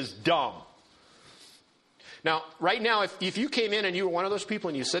 Faith is dumb. Now, right now, if you came in and you were one of those people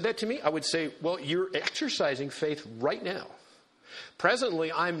and you said that to me, I would say, well, you're exercising faith right now.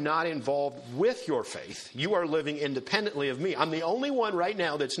 Presently, I'm not involved with your faith. You are living independently of me. I'm the only one right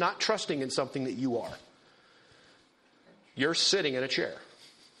now that's not trusting in something that you are. You're sitting in a chair.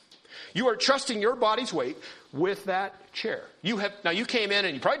 You are trusting your body's weight with that chair. You came in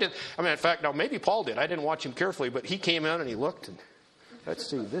and you probably did. In fact, now maybe Paul did. I didn't watch him carefully, but he came in and he looked and let's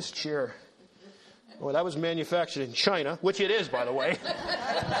see, this chair. Well, that was manufactured in China, which it is, by the way.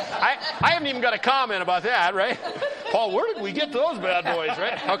 I haven't even got a comment about that, right? Paul, where did we get those bad boys,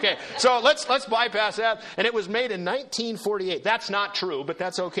 right? Okay, so let's bypass that. And it was made in 1948. That's not true, but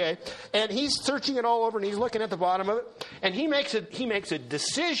that's okay. And he's searching it all over, and he's looking at the bottom of it. And he makes a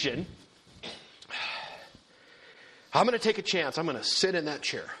decision. I'm going to take a chance. I'm going to sit in that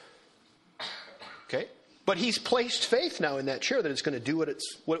chair. Okay? But he's placed faith now in that chair that it's going to do what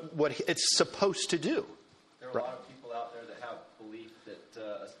it's supposed to do. There are a lot of people out there that have belief that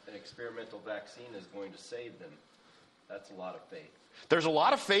an experimental vaccine is going to save them. That's a lot of faith. There's a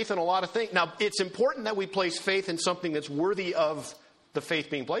lot of faith in a lot of things. Now, it's important that we place faith in something that's worthy of the faith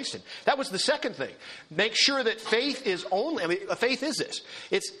being placed in. That was the second thing. Make sure that faith is faith is this.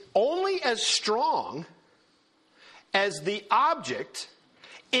 It's only as strong as the object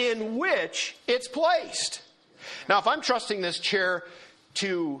in which it's placed. Now, if I'm trusting this chair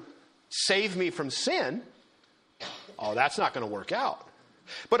to save me from sin, that's not going to work out.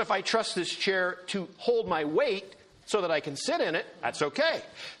 But if I trust this chair to hold my weight so that I can sit in it, that's okay.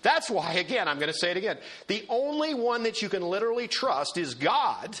 That's why, again, I'm going to say it again. The only one that you can literally trust is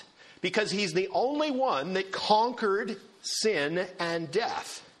God, because he's the only one that conquered sin and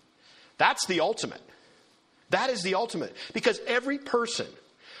death. That's the ultimate. That is the ultimate. Because every person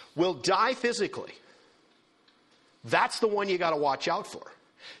will die physically. That's the one you got to watch out for.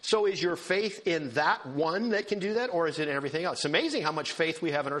 So is your faith in that one that can do that, or is it in everything else? It's amazing how much faith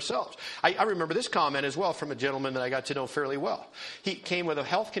we have in ourselves. I remember this comment as well from a gentleman that I got to know fairly well. He came with a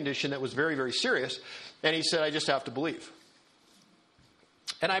health condition that was very, very serious, and he said, I just have to believe.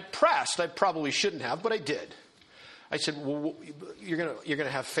 And I pressed. I probably shouldn't have, but I did. I said, well, you're going to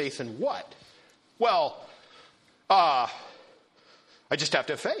have faith in what? Well, I just have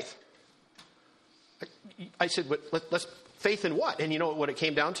to have faith. I said, but let's faith in what? And you know what it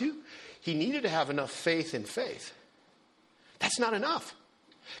came down to? He needed to have enough faith in faith. That's not enough.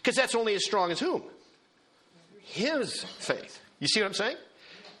 Because that's only as strong as whom? His faith. You see what I'm saying?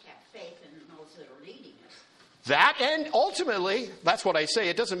 You have to have faith in those that are leading us. That, and ultimately, that's what I say.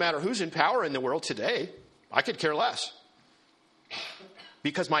 It doesn't matter who's in power in the world today. I could care less.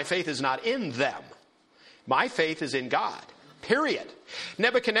 Because my faith is not in them. My faith is in God. Period.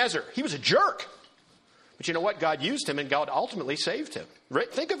 Nebuchadnezzar, he was a jerk. But you know what? God used him, and God ultimately saved him.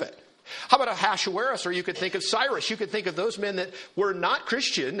 Right? Think of it. How about Ahasuerus? Or you could think of Cyrus. You could think of those men that were not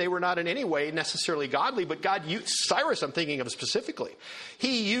Christian. They were not in any way necessarily godly. But God used Cyrus, I'm thinking of specifically.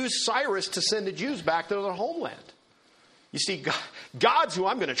 He used Cyrus to send the Jews back to their homeland. You see, God's who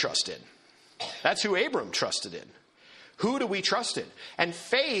I'm going to trust in. That's who Abram trusted in. Who do we trust in? And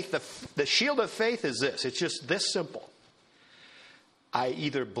faith, the shield of faith is this. It's just this simple. I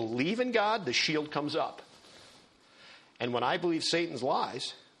either believe in God, the shield comes up. And when I believe Satan's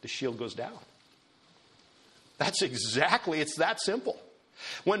lies, the shield goes down. It's that simple.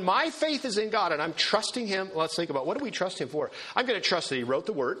 When my faith is in God and I'm trusting him, let's think about what do we trust him for? I'm going to trust that he wrote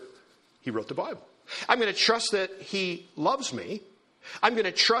the word. He wrote the Bible. I'm going to trust that he loves me. I'm going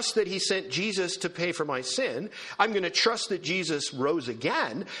to trust that he sent Jesus to pay for my sin. I'm going to trust that Jesus rose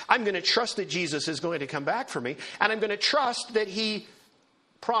again. I'm going to trust that Jesus is going to come back for me. And I'm going to trust that he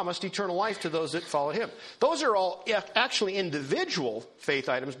promised eternal life to those that follow him. Those are all actually individual faith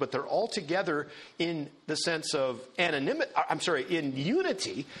items, but they're all together in the sense of in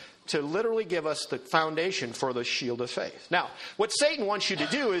unity to literally give us the foundation for the shield of faith. Now, what Satan wants you to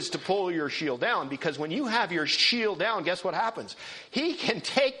do is to pull your shield down, because when you have your shield down, guess what happens? He can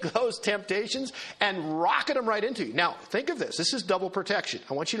take those temptations and rocket them right into you. Now, think of this. This is double protection.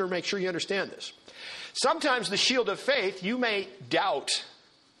 I want you to make sure you understand this. Sometimes the shield of faith, you may doubt.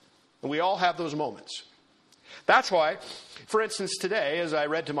 And we all have those moments. That's why, for instance, today, as I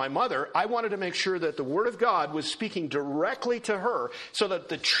read to my mother, I wanted to make sure that the Word of God was speaking directly to her so that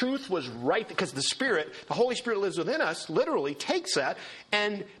the truth was right, because the Spirit, the Holy Spirit lives within us, literally takes that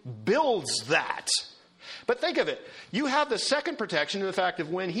and builds that. But think of it. You have the second protection in the fact of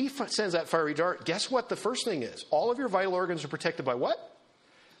when he sends that fiery dart, guess what the first thing is? All of your vital organs are protected by what?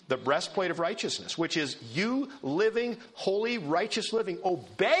 The breastplate of righteousness, which is you living, holy, righteous living,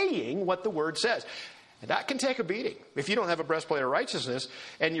 obeying what the Word says. And that can take a beating. If you don't have a breastplate of righteousness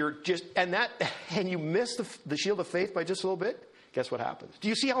and you miss the shield of faith by just a little bit, guess what happens? Do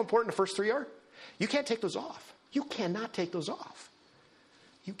you see how important the first three are? You can't take those off. You cannot take those off.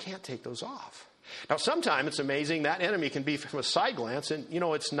 You can't take those off. Now, sometimes it's amazing that enemy can be from a side glance, and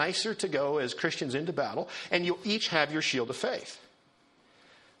it's nicer to go as Christians into battle, and you'll each have your shield of faith.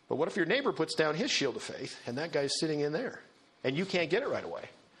 But what if your neighbor puts down his shield of faith and that guy's sitting in there and you can't get it right away?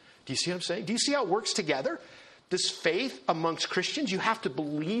 Do you see what I'm saying? Do you see how it works together? This faith amongst Christians, you have to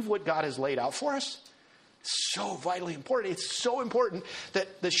believe what God has laid out for us. So vitally important. It's so important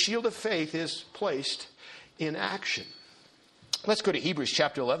that the shield of faith is placed in action. Let's go to Hebrews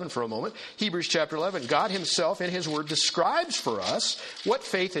chapter 11 for a moment. Hebrews chapter 11. God himself in his word describes for us what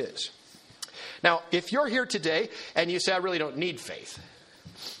faith is. Now, if you're here today and you say, I really don't need faith.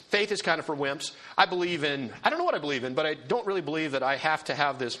 Faith is kind of for wimps. I don't know what I believe in, but I don't really believe that I have to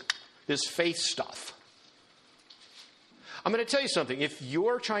have this faith stuff. I'm going to tell you something. If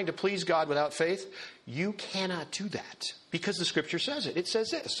you're trying to please God without faith, you cannot do that, because the Scripture says it. It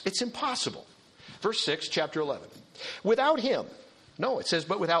says this. It's impossible. Verse 6, chapter 11. Without him, it says,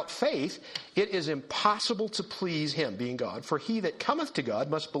 but without faith, it is impossible to please him, being God. For he that cometh to God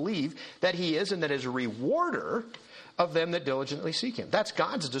must believe that he is, and that is a rewarder of them that diligently seek him. That's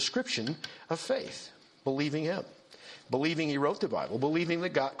God's description of faith, believing him. believing he wrote the Bible, believing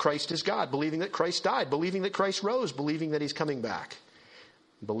that Christ is God, believing that Christ died, believing that Christ rose, believing that he's coming back,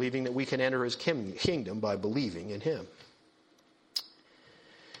 believing that we can enter his kingdom by believing in him.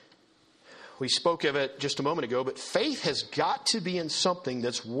 We spoke of it just a moment ago, but faith has got to be in something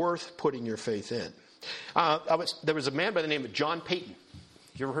that's worth putting your faith in. There was a man by the name of John Paton.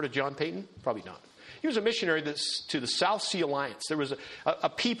 You ever heard of John Paton? Probably not. He was a missionary to the South Sea Alliance. There was a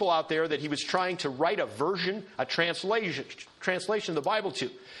people out there that he was trying to write a translation of the Bible to.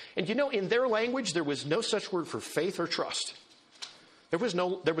 And you know, in their language, there was no such word for faith or trust. There was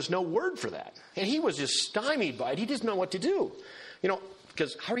no word for that. And he was just stymied by it. He didn't know what to do. You know,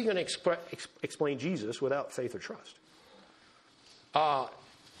 because how are you going to explain Jesus without faith or trust?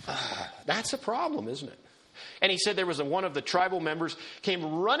 That's a problem, isn't it? And he said there was one of the tribal members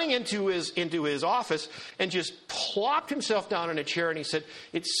came running into his office and just plopped himself down in a chair, and he said,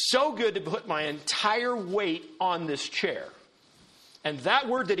 "It's so good to put my entire weight on this chair." And that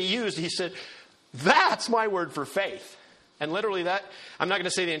word that he used, he said, "That's my word for faith." And literally that, I'm not going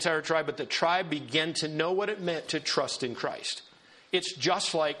to say the entire tribe, but the tribe began to know what it meant to trust in Christ. It's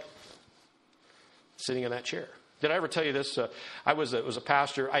just like sitting in that chair. Did I ever tell you this? I was a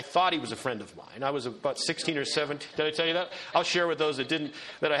pastor. I thought he was a friend of mine. I was about 16 or 17. Did I tell you that? I'll share with those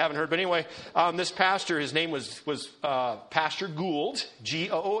that I haven't heard. But anyway, this pastor, his name was Pastor Gould,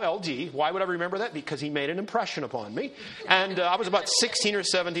 G-O-O-L-D. Why would I remember that? Because he made an impression upon me. And I was about 16 or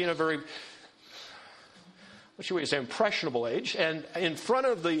 17, a very, what should we say, impressionable age. And in front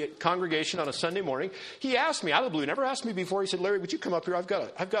of the congregation on a Sunday morning, he asked me, out of the blue, never asked me before, he said, "Larry, would you come up here? I've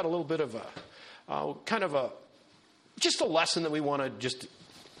got a little bit of just a lesson that we want to just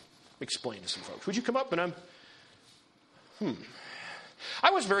explain to some folks. Would you come up?" And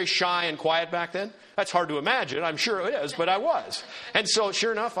I was very shy and quiet back then. That's hard to imagine. I'm sure it is, but I was. And so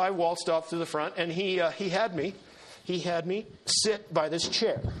sure enough, I waltzed off to the front, and he had me sit by this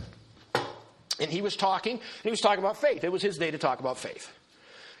chair. And he was talking about faith. It was his day to talk about faith.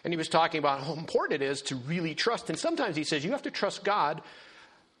 And he was talking about how important it is to really trust. And sometimes he says you have to trust God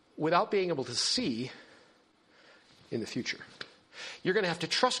without being able to see in the future. You're going to have to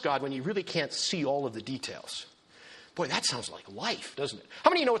trust God when you really can't see all of the details. Boy, that sounds like life, doesn't it? How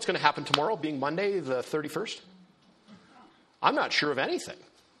many of you know what's going to happen tomorrow, being Monday the 31st? I'm not sure of anything.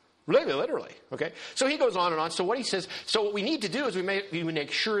 Really, literally. Okay? So he goes on and on. So what he says, so what we need to do is we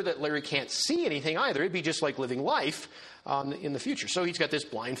make sure that Larry can't see anything either. It'd be just like living life in the future. So he's got this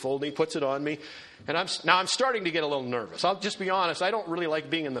blindfold, and he puts it on me. And I'm starting to get a little nervous. I'll just be honest. I don't really like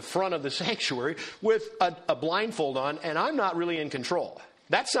being in the front of the sanctuary with a blindfold on, and I'm not really in control.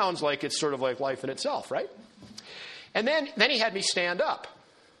 That sounds like it's sort of like life in itself, right? And then he had me stand up.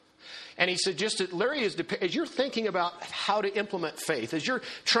 And he said, Larry, as you're thinking about how to implement faith, as you're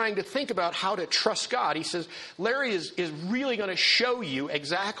trying to think about how to trust God, he says, Larry is really going to show you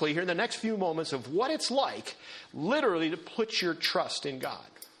exactly here in the next few moments of what it's like, literally, to put your trust in God.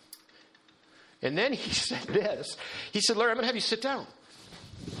 And then he said this. He said, Larry, I'm going to have you sit down.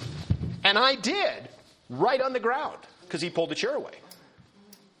 And I did, right on the ground, because he pulled the chair away.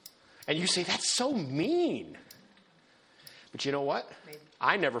 And you say, that's so mean. But you know what?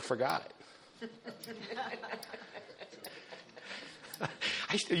 I never forgot it.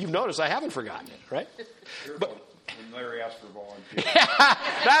 You've noticed I haven't forgotten it, right? But when Larry asked for volunteers.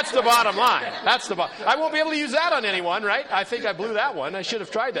 That's the bottom line. I won't be able to use that on anyone, right? I think I blew that one. I should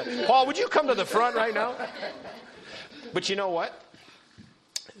have tried that. Paul, would you come to the front right now? But you know what?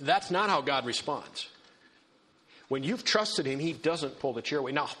 That's not how God responds. When you've trusted him, he doesn't pull the chair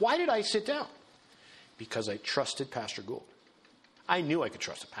away. Now, why did I sit down? Because I trusted Pastor Gould. I knew I could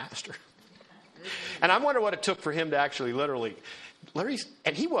trust a pastor. And I wonder what it took for him to actually literally,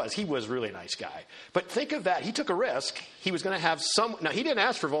 he was really a nice guy. But think of that. He took a risk. He was going to have now he didn't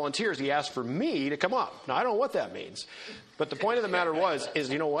ask for volunteers. He asked for me to come up. Now, I don't know what that means. But the point of the matter is,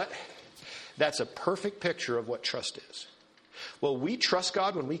 you know what? That's a perfect picture of what trust is. Will we trust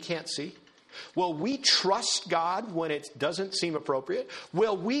God when we can't see? Will we trust God when it doesn't seem appropriate?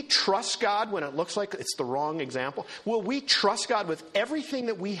 Will we trust God when it looks like it's the wrong example? Will we trust God with everything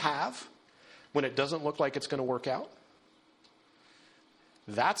that we have when it doesn't look like it's going to work out?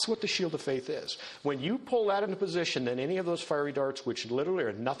 That's what the shield of faith is. When you pull that into position, then any of those fiery darts, which literally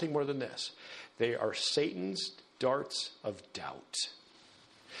are nothing more than this, they are Satan's darts of doubt.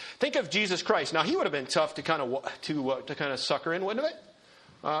 Think of Jesus Christ. Now, he would have been tough to kind of sucker in, wouldn't it?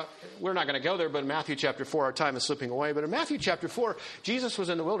 We're not going to go there, but in Matthew chapter 4, our time is slipping away. But in Matthew chapter 4, Jesus was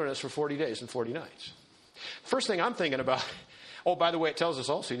in the wilderness for 40 days and 40 nights. First thing I'm thinking about, oh, by the way, it tells us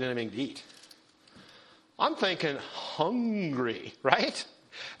also he didn't have anything to eat. I'm thinking hungry, right?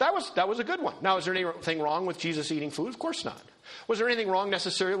 That was a good one. Now, is there anything wrong with Jesus eating food? Of course not. Was there anything wrong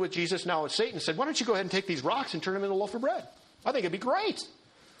necessarily with Jesus now with Satan said, why don't you go ahead and take these rocks and turn them into a loaf of bread? I think it'd be great.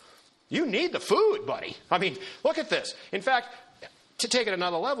 You need the food, buddy. I mean, look at this. In fact, to take it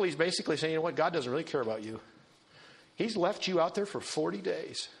another level, he's basically saying, you know what, God doesn't really care about you. He's left you out there for 40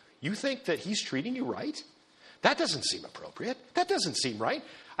 days. You think that he's treating you right? That doesn't seem appropriate. That doesn't seem right.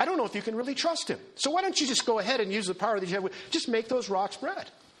 I don't know if you can really trust him. So why don't you just go ahead and use the power that you have? Just make those rocks bread.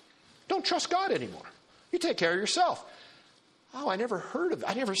 Don't trust God anymore. You take care of yourself. Oh, I never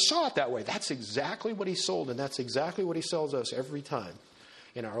saw it that way. That's exactly what he sold, and that's exactly what he sells us every time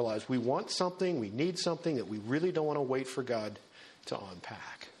in our lives. We want something, we need something that we really don't want to wait for God to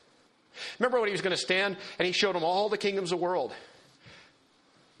unpack. Remember when he was going to stand and he showed them all the kingdoms of the world?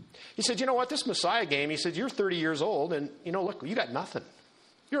 He said, you know what, this Messiah game, he said, you're 30 years old and, you know, look, you got nothing.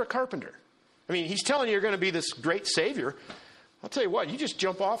 You're a carpenter. I mean, he's telling you you're going to be this great savior. I'll tell you what, you just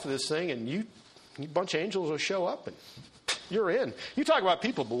jump off of this thing and a bunch of angels will show up and you're in. You talk about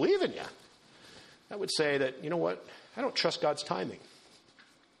people believing you. I would say that, you know what, I don't trust God's timing.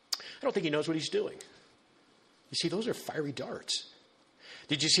 I don't think he knows what he's doing. You see, those are fiery darts.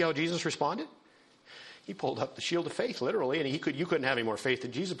 Did you see how Jesus responded? He pulled up the shield of faith, literally, and you couldn't have any more faith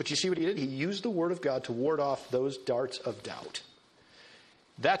than Jesus. But you see what he did? He used the word of God to ward off those darts of doubt.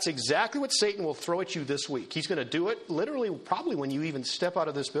 That's exactly what Satan will throw at you this week. He's going to do it literally probably when you even step out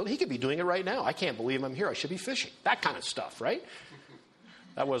of this building. He could be doing it right now. I can't believe I'm here. I should be fishing. That kind of stuff, right?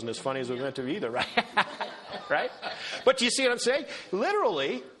 That wasn't as funny as it was meant to be either, right? Right? But you see what I'm saying?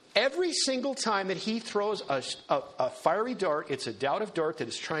 Literally, every single time that he throws a fiery dart, it's a doubt of dart that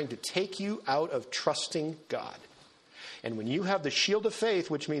is trying to take you out of trusting God. And when you have the shield of faith,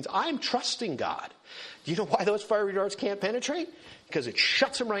 which means I'm trusting God, do you know why those fiery darts can't penetrate? Because it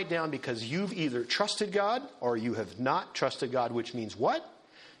shuts them right down because you've either trusted God or you have not trusted God, which means what?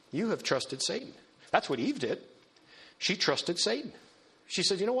 You have trusted Satan. That's what Eve did. She trusted Satan. She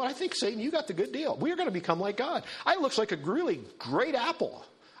said, you know what? I think, Satan, you got the good deal. We're going to become like God. It looks like a really great apple.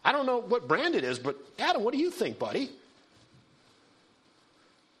 I don't know what brand it is, but Adam, what do you think, buddy?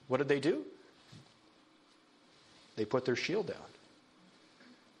 What did they do? They put their shield down.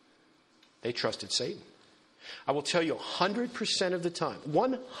 They trusted Satan. I will tell you 100% of the time,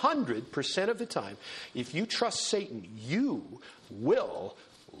 100% of the time, if you trust Satan, you will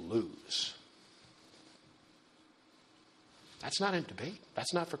lose. That's not in debate.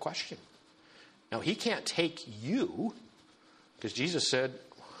 That's not for question. Now, he can't take you, because Jesus said,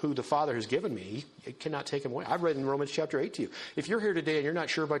 who the Father has given me, it cannot take him away. I've read in Romans chapter 8 to you. If you're here today and you're not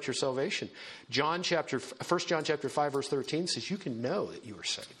sure about your salvation, 1 John chapter 5 verse 13 says you can know that you are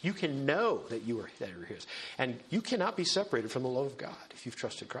saved. You can know that you are his. And you cannot be separated from the love of God if you've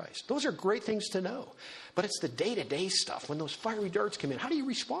trusted Christ. Those are great things to know. But it's the day-to-day stuff. When those fiery darts come in, how do you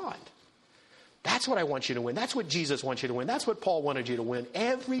respond? That's what I want you to win. That's what Jesus wants you to win. That's what Paul wanted you to win.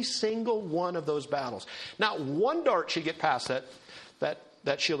 Every single one of those battles. Not one dart should get past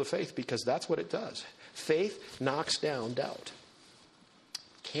that shield of faith, because that's what it does. Faith knocks down doubt.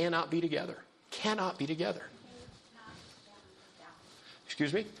 Cannot be together. Cannot be together.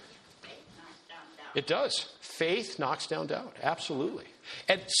 Excuse me? It does. Faith knocks down doubt. Absolutely.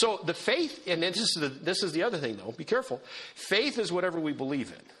 And so the faith, and this is the other thing though, be careful. Faith is whatever we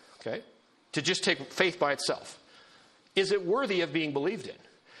believe in. Okay? To just take faith by itself. Is it worthy of being believed in?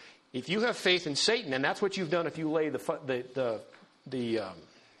 If you have faith in Satan, and that's what you've done if you lay the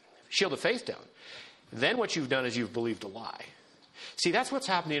shield of faith down, then what you've done is you've believed a lie. See, that's what's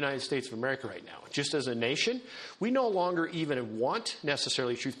happened in the United States of America right now. Just as a nation, we no longer even want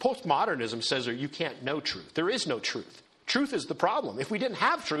necessarily truth. Postmodernism says that you can't know truth. There is no truth. Truth is the problem. If we didn't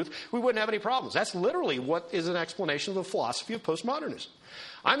have truth, we wouldn't have any problems. That's literally what is an explanation of the philosophy of postmodernism.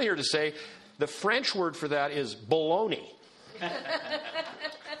 I'm here to say the French word for that is baloney.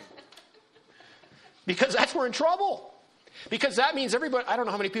 Because that's we're in trouble. Because that means everybody, I don't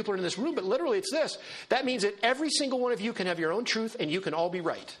know how many people are in this room, but literally it's this. That means that every single one of you can have your own truth and you can all be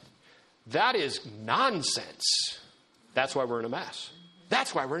right. That is nonsense. That's why we're in a mess.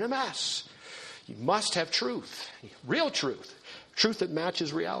 That's why we're in a mess. You must have truth. Real truth. Truth that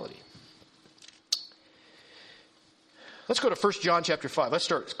matches reality. Let's go to 1 John chapter 5. Let's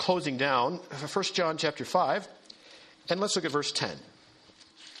start closing down 1 John chapter 5. And let's look at verse 10.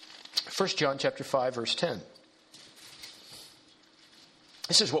 1 John chapter 5, verse 10.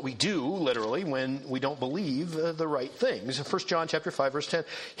 This is what we do, literally, when we don't believe the right things. 1 John chapter 5, verse 10.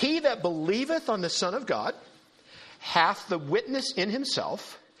 He that believeth on the Son of God hath the witness in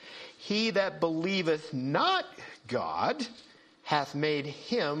himself. He that believeth not God hath made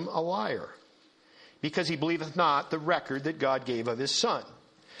him a liar, because he believeth not the record that God gave of his Son.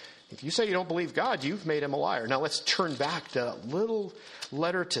 If you say you don't believe God, you've made him a liar. Now let's turn back to that little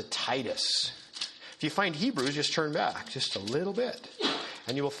letter to Titus. If you find Hebrews, just turn back just a little bit.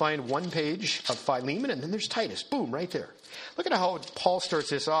 And you will find one page of Philemon, and then there's Titus. Boom, right there. Look at how Paul starts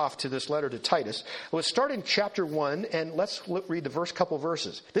this off to this letter to Titus. Let's start in chapter 1, and let's read the couple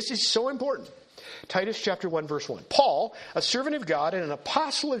verses. This is so important. Titus chapter 1, verse 1. Paul, a servant of God and an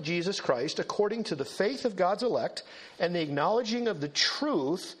apostle of Jesus Christ, according to the faith of God's elect and the acknowledging of the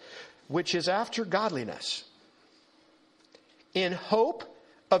truth which is after godliness, in hope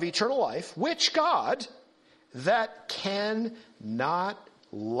of eternal life, which God, that cannot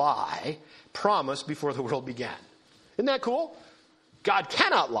lie, promised before the world began. Isn't that cool? God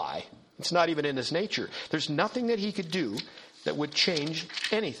cannot lie. It's not even in his nature. There's nothing that he could do that would change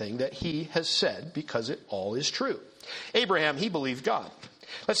anything that he has said, because it all is true. Abraham, he believed God.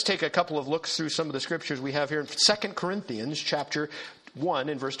 Let's take a couple of looks through some of the scriptures we have here in 2 Corinthians chapter 1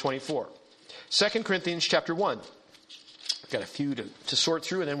 and verse 24. 2 Corinthians chapter 1. I've got a few to sort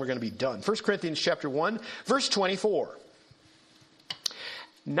through, and then we're going to be done. 1 Corinthians chapter 1, verse 24.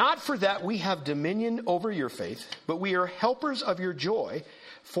 Not for that we have dominion over your faith, but we are helpers of your joy,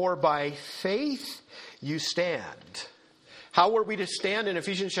 for by faith you stand. How are we to stand in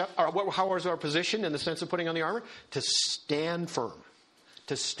Ephesians? How is our position in the sense of putting on the armor? To stand firm.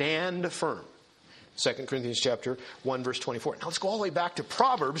 To stand firm. 2 Corinthians chapter 1, verse 24. Now let's go all the way back to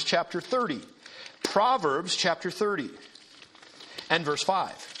Proverbs chapter 30. Proverbs chapter 30 and verse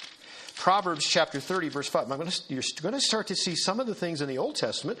 5. Proverbs chapter 30, verse 5. You're going to start to see some of the things in the Old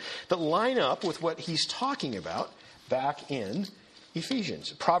Testament that line up with what he's talking about back in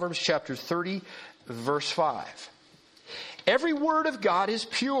Ephesians. Proverbs chapter 30, verse 5. Every word of God is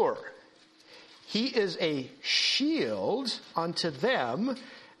pure. He is a shield unto them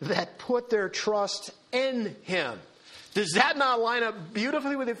that put their trust in him. Does that not line up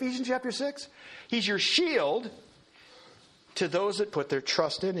beautifully with Ephesians chapter 6? He's your shield to those that put their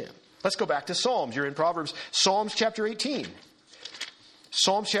trust in him. Let's go back to Psalms. You're in Proverbs. Psalms chapter 18.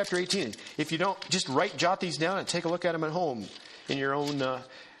 Psalms chapter 18. If you don't, just jot these down and take a look at them at home in your own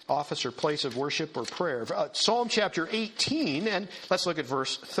office or place of worship or prayer. Psalm chapter 18, and let's look at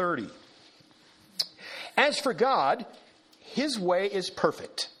verse 30. As for God, his way is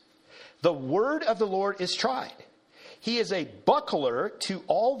perfect. The word of the Lord is tried. He is a buckler to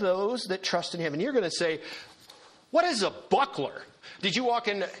all those that trust in him. And you're going to say, what is a buckler? Did you walk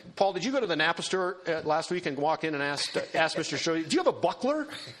in, Paul, did you go to the Napa store last week and walk in and ask Mr. Stroh, do you have a buckler?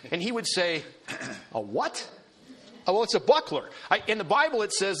 And he would say, a what? Oh, well, it's a buckler. In the Bible,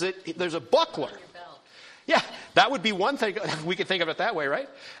 it says that there's a buckler. Yeah, that would be one thing. We could think of it that way, right?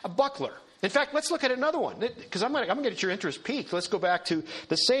 A buckler. In fact, let's look at another one, because I'm going to get your interest piqued. Let's go back to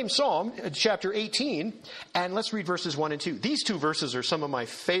the same Psalm, chapter 18, and let's read verses 1 and 2. These two verses are some of my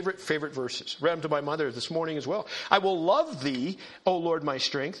favorite verses. Read them to my mother this morning as well. I will love thee, O Lord, my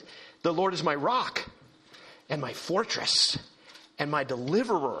strength. The Lord is my rock and my fortress and my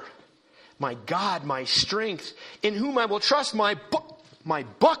deliverer, my God, my strength, in whom I will trust, my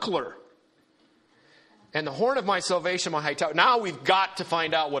buckler. And the horn of my salvation, my high tower. Now we've got to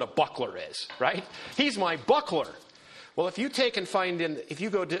find out what a buckler is, right? He's my buckler. Well, if you take and if you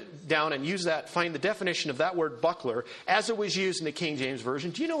go down and use that, find the definition of that word buckler as it was used in the King James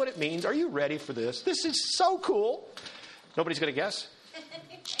Version. Do you know what it means? Are you ready for this? This is so cool. Nobody's going to guess?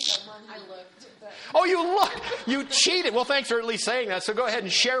 I looked. Oh, you looked. You cheated. Well, thanks for at least saying that. So go ahead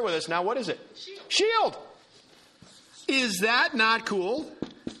and share with us now. What is it? Shield. Is that not cool?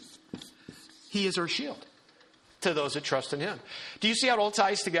 He is our shield to those that trust in him. Do you see how it all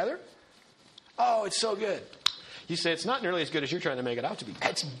ties together? Oh, it's so good. You say it's not nearly as good as you're trying to make it out to be.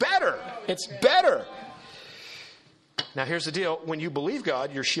 It's better. It's better. Now, here's the deal. When you believe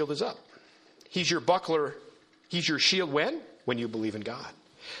God, your shield is up. He's your buckler. He's your shield when? When you believe in God.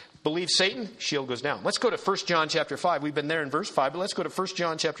 Believe Satan, shield goes down. Let's go to 1 John chapter 5. We've been there in verse 5, but let's go to 1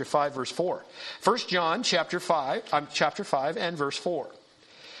 John chapter 5, verse 4. 1 John chapter 5 and verse 4.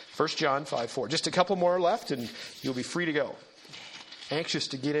 1 John 5:4. Just a couple more left and you'll be free to go. Anxious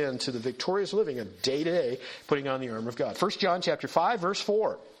to get into the victorious living of day to day, putting on the armor of God. 1 John chapter 5, verse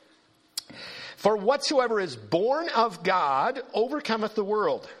 4. For whatsoever is born of God overcometh the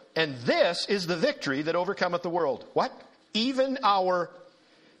world. And this is the victory that overcometh the world. What? Even our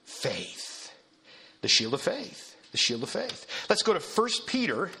faith. The shield of faith. The shield of faith. Let's go to 1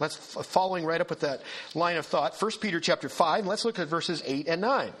 Peter. Following right up with that line of thought. 1 Peter chapter 5. Let's look at verses 8 and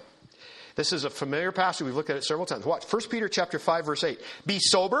 9. This is a familiar passage. We've looked at it several times. Watch. 1 Peter chapter 5, verse 8. Be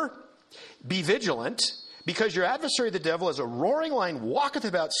sober, be vigilant, because your adversary the devil as a roaring lion walketh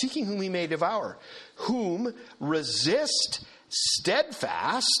about, seeking whom he may devour. Whom resist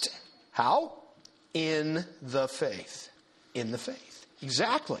Steadfast, how? In the faith. In the faith.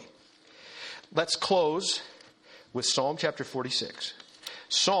 Exactly. Let's close with Psalm chapter 46.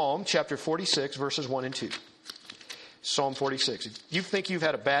 Psalm chapter 46, verses 1 and 2. Psalm 46. You think you've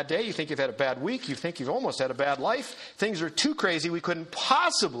had a bad day, you think you've had a bad week, you think you've almost had a bad life. Things are too crazy, we couldn't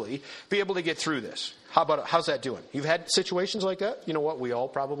possibly be able to get through this. How's that doing? You've had situations like that? You know what? We all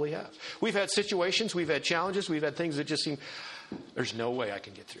probably have. We've had situations, we've had challenges, we've had things that just seem, there's no way I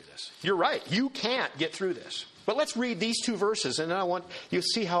can get through this. You're right. You can't get through this. But let's read these two verses, and then I want you to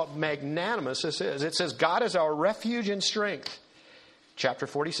see how magnanimous this is. It says, God is our refuge and strength. Chapter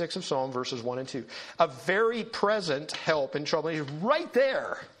 46 of Psalm, verses 1 and 2. A very present help in trouble. He's right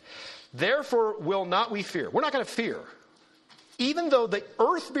there. Therefore will not we fear. We're not going to fear. Even though the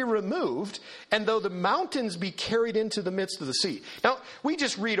earth be removed, and though the mountains be carried into the midst of the sea. Now, we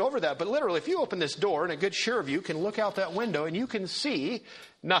just read over that, but literally, if you open this door, and a good share of you can look out that window, and you can see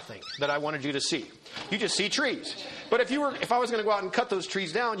nothing that I wanted you to see. You just see trees. But if I was going to go out and cut those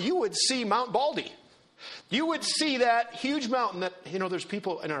trees down, you would see Mount Baldy. You would see that huge mountain that, there's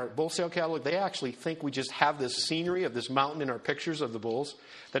people in our bull sale catalog, they actually think we just have this scenery of this mountain in our pictures of the bulls,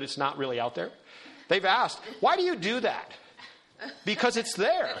 that it's not really out there. They've asked, why do you do that? Because it's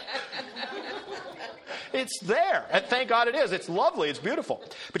there. It's there. And thank God it is. It's lovely. It's beautiful.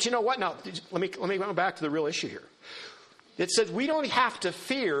 But you know what? Now, let me go back to the real issue here. It says we don't have to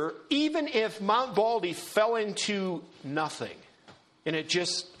fear even if Mount Baldy fell into nothing. And it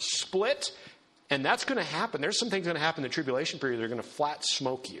just split. And that's going to happen. There's some things going to happen in the tribulation period that are going to flat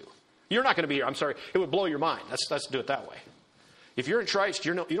smoke you. You're not going to be here. I'm sorry. It would blow your mind. Let's do it that way. If you're in Christ,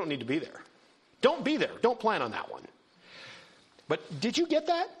 you don't need to be there. Don't be there. Don't plan on that one. But did you get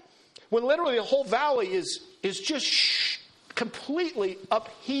that? When literally the whole valley is just completely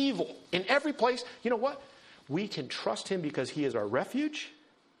upheaval in every place. You know what? We can trust him because he is our refuge.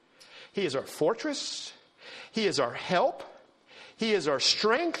 He is our fortress. He is our help. He is our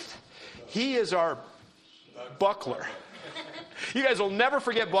strength. He is our buckler. You guys will never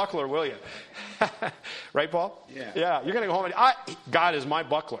forget buckler, will you? Right, Paul? Yeah. You're going to go home and God is my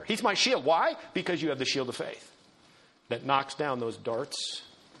buckler. He's my shield. Why? Because you have the shield of faith that knocks down those darts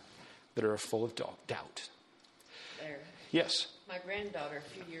that are full of doubt. There. Yes. My granddaughter, a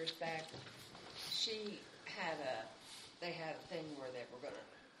few years back, they had a thing where they were going to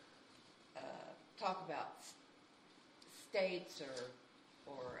talk about states or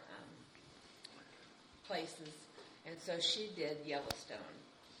places, and so she did Yellowstone,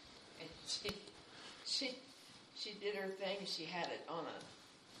 and she did her thing. She had it on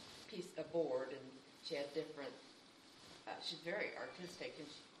a board, and she had different. She's very artistic, and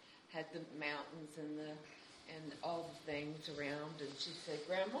she had the mountains and all the things around. And she said,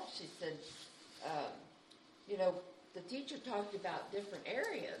 "Grandma," she said, the teacher talked about different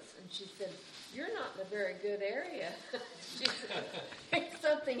areas, and she said, "You're not in a very good area." She said,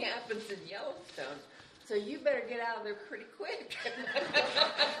 "Something happens in Yellowstone, so you better get out of there pretty quick."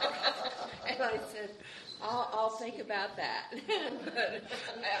 And I said, I'll think about that. But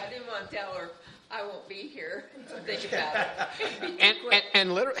I didn't want to tell her I won't be here to think about it.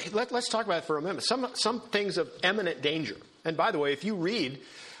 And literally, let's talk about it for a minute. Some things of imminent danger. And by the way, if you read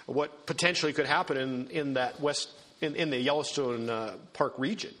what potentially could happen in that in the Yellowstone Park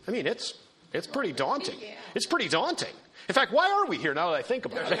region, I mean, it's pretty daunting. Yeah. It's pretty daunting. In fact, why are we here now that I think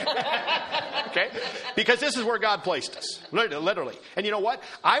about it? Okay? Because this is where God placed us. Literally. And you know what?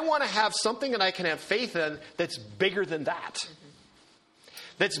 I want to have something that I can have faith in that's bigger than that.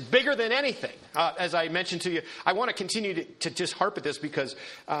 That's bigger than anything. As I mentioned to you, I want to continue to just harp at this because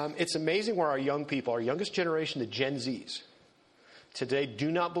it's amazing where our young people, our youngest generation, the Gen Zs, today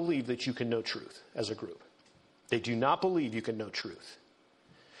do not believe that you can know truth as a group. They do not believe you can know truth.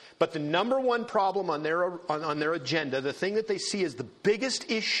 But the number one problem on their agenda, the thing that they see as the biggest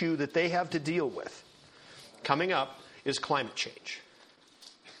issue that they have to deal with coming up is climate change.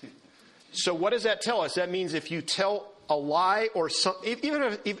 So what does that tell us? That means if you tell a lie or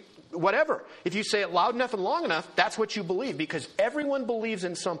whatever, if you say it loud enough and long enough, that's what you believe because everyone believes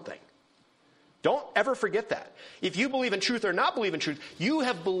in something. Don't ever forget that. If you believe in truth or not believe in truth, you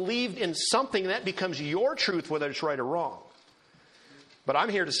have believed in something that becomes your truth, whether it's right or wrong. But I'm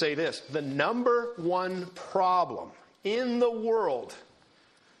here to say this. The number one problem in the world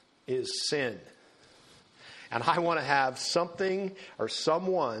is sin. And I want to have something or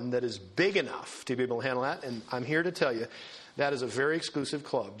someone that is big enough to be able to handle that. And I'm here to tell you that is a very exclusive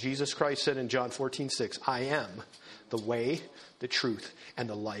club. Jesus Christ said in John 14:6, I am the way, the truth, and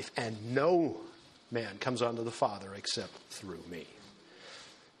the life. And no man comes unto the Father except through me.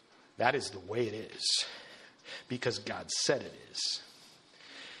 That is the way it is. because God said it is.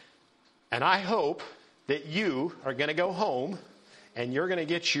 And I hope that you are going to go home and you're going to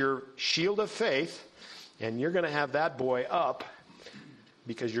get your shield of faith and you're going to have that boy up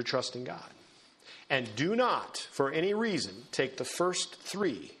because you're trusting God. And do not, for any reason, take the first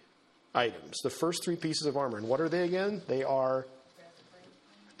three items, the first three pieces of armor. And what are they again? They are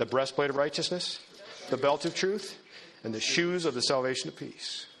the breastplate of righteousness, the belt of truth, and the shoes of the salvation of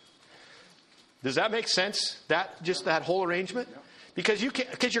peace. Does that make sense? That whole arrangement? Because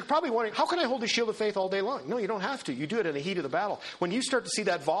you're probably wondering, how can I hold the shield of faith all day long? No, you don't have to. You do it in the heat of the battle. When you start to see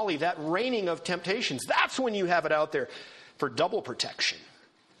that volley, that raining of temptations, that's when you have it out there for double protection.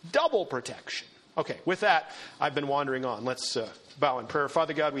 Double protection. Okay, with that, I've been wandering on. Let's bow in prayer.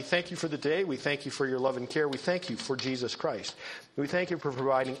 Father God, we thank you for the day. We thank you for your love and care. We thank you for Jesus Christ. We thank you for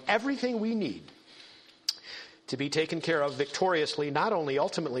providing everything we need to be taken care of victoriously, not only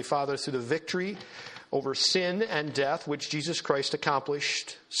ultimately, Father, through the victory over sin and death, which Jesus Christ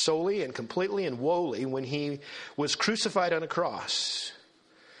accomplished solely and completely and wholly when he was crucified on a cross,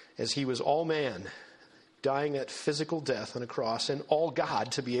 as he was all man, dying that physical death on a cross, and all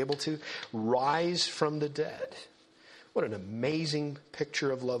God to be able to rise from the dead. What an amazing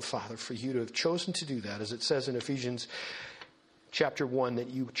picture of love, Father, for you to have chosen to do that, as it says in Ephesians chapter 1, that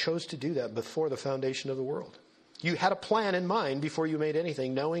you chose to do that before the foundation of the world. You had a plan in mind before you made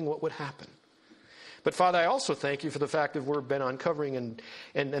anything, knowing what would happen. But Father, I also thank you for the fact that we've been uncovering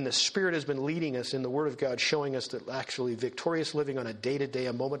and the Spirit has been leading us in the Word of God, showing us that actually victorious living on a day-to-day,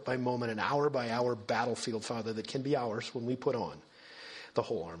 a moment-by-moment, an hour-by-hour battlefield, Father, that can be ours when we put on the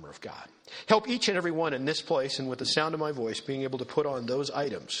whole armor of God. Help each and every one in this place and with the sound of my voice being able to put on those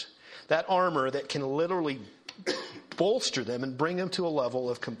items, that armor that can literally bolster them and bring them to a level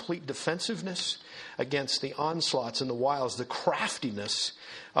of complete defensiveness against the onslaughts and the wiles, the craftiness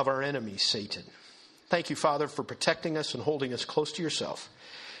of our enemy, Satan. Thank you, Father, for protecting us and holding us close to yourself.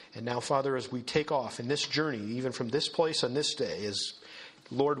 And now, Father, as we take off in this journey, even from this place on this day, as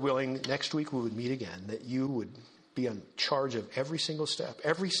Lord willing, next week we would meet again, that you would be in charge of every single step,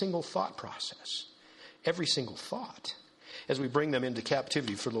 every single thought process, every single thought, as we bring them into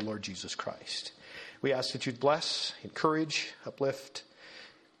captivity for the Lord Jesus Christ. We ask that you'd bless, encourage, uplift,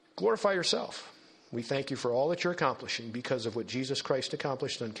 glorify yourself. We thank you for all that you're accomplishing because of what Jesus Christ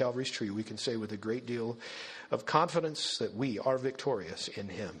accomplished on Calvary's tree. We can say with a great deal of confidence that we are victorious in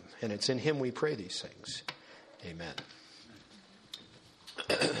him. And it's in him we pray these things. Amen.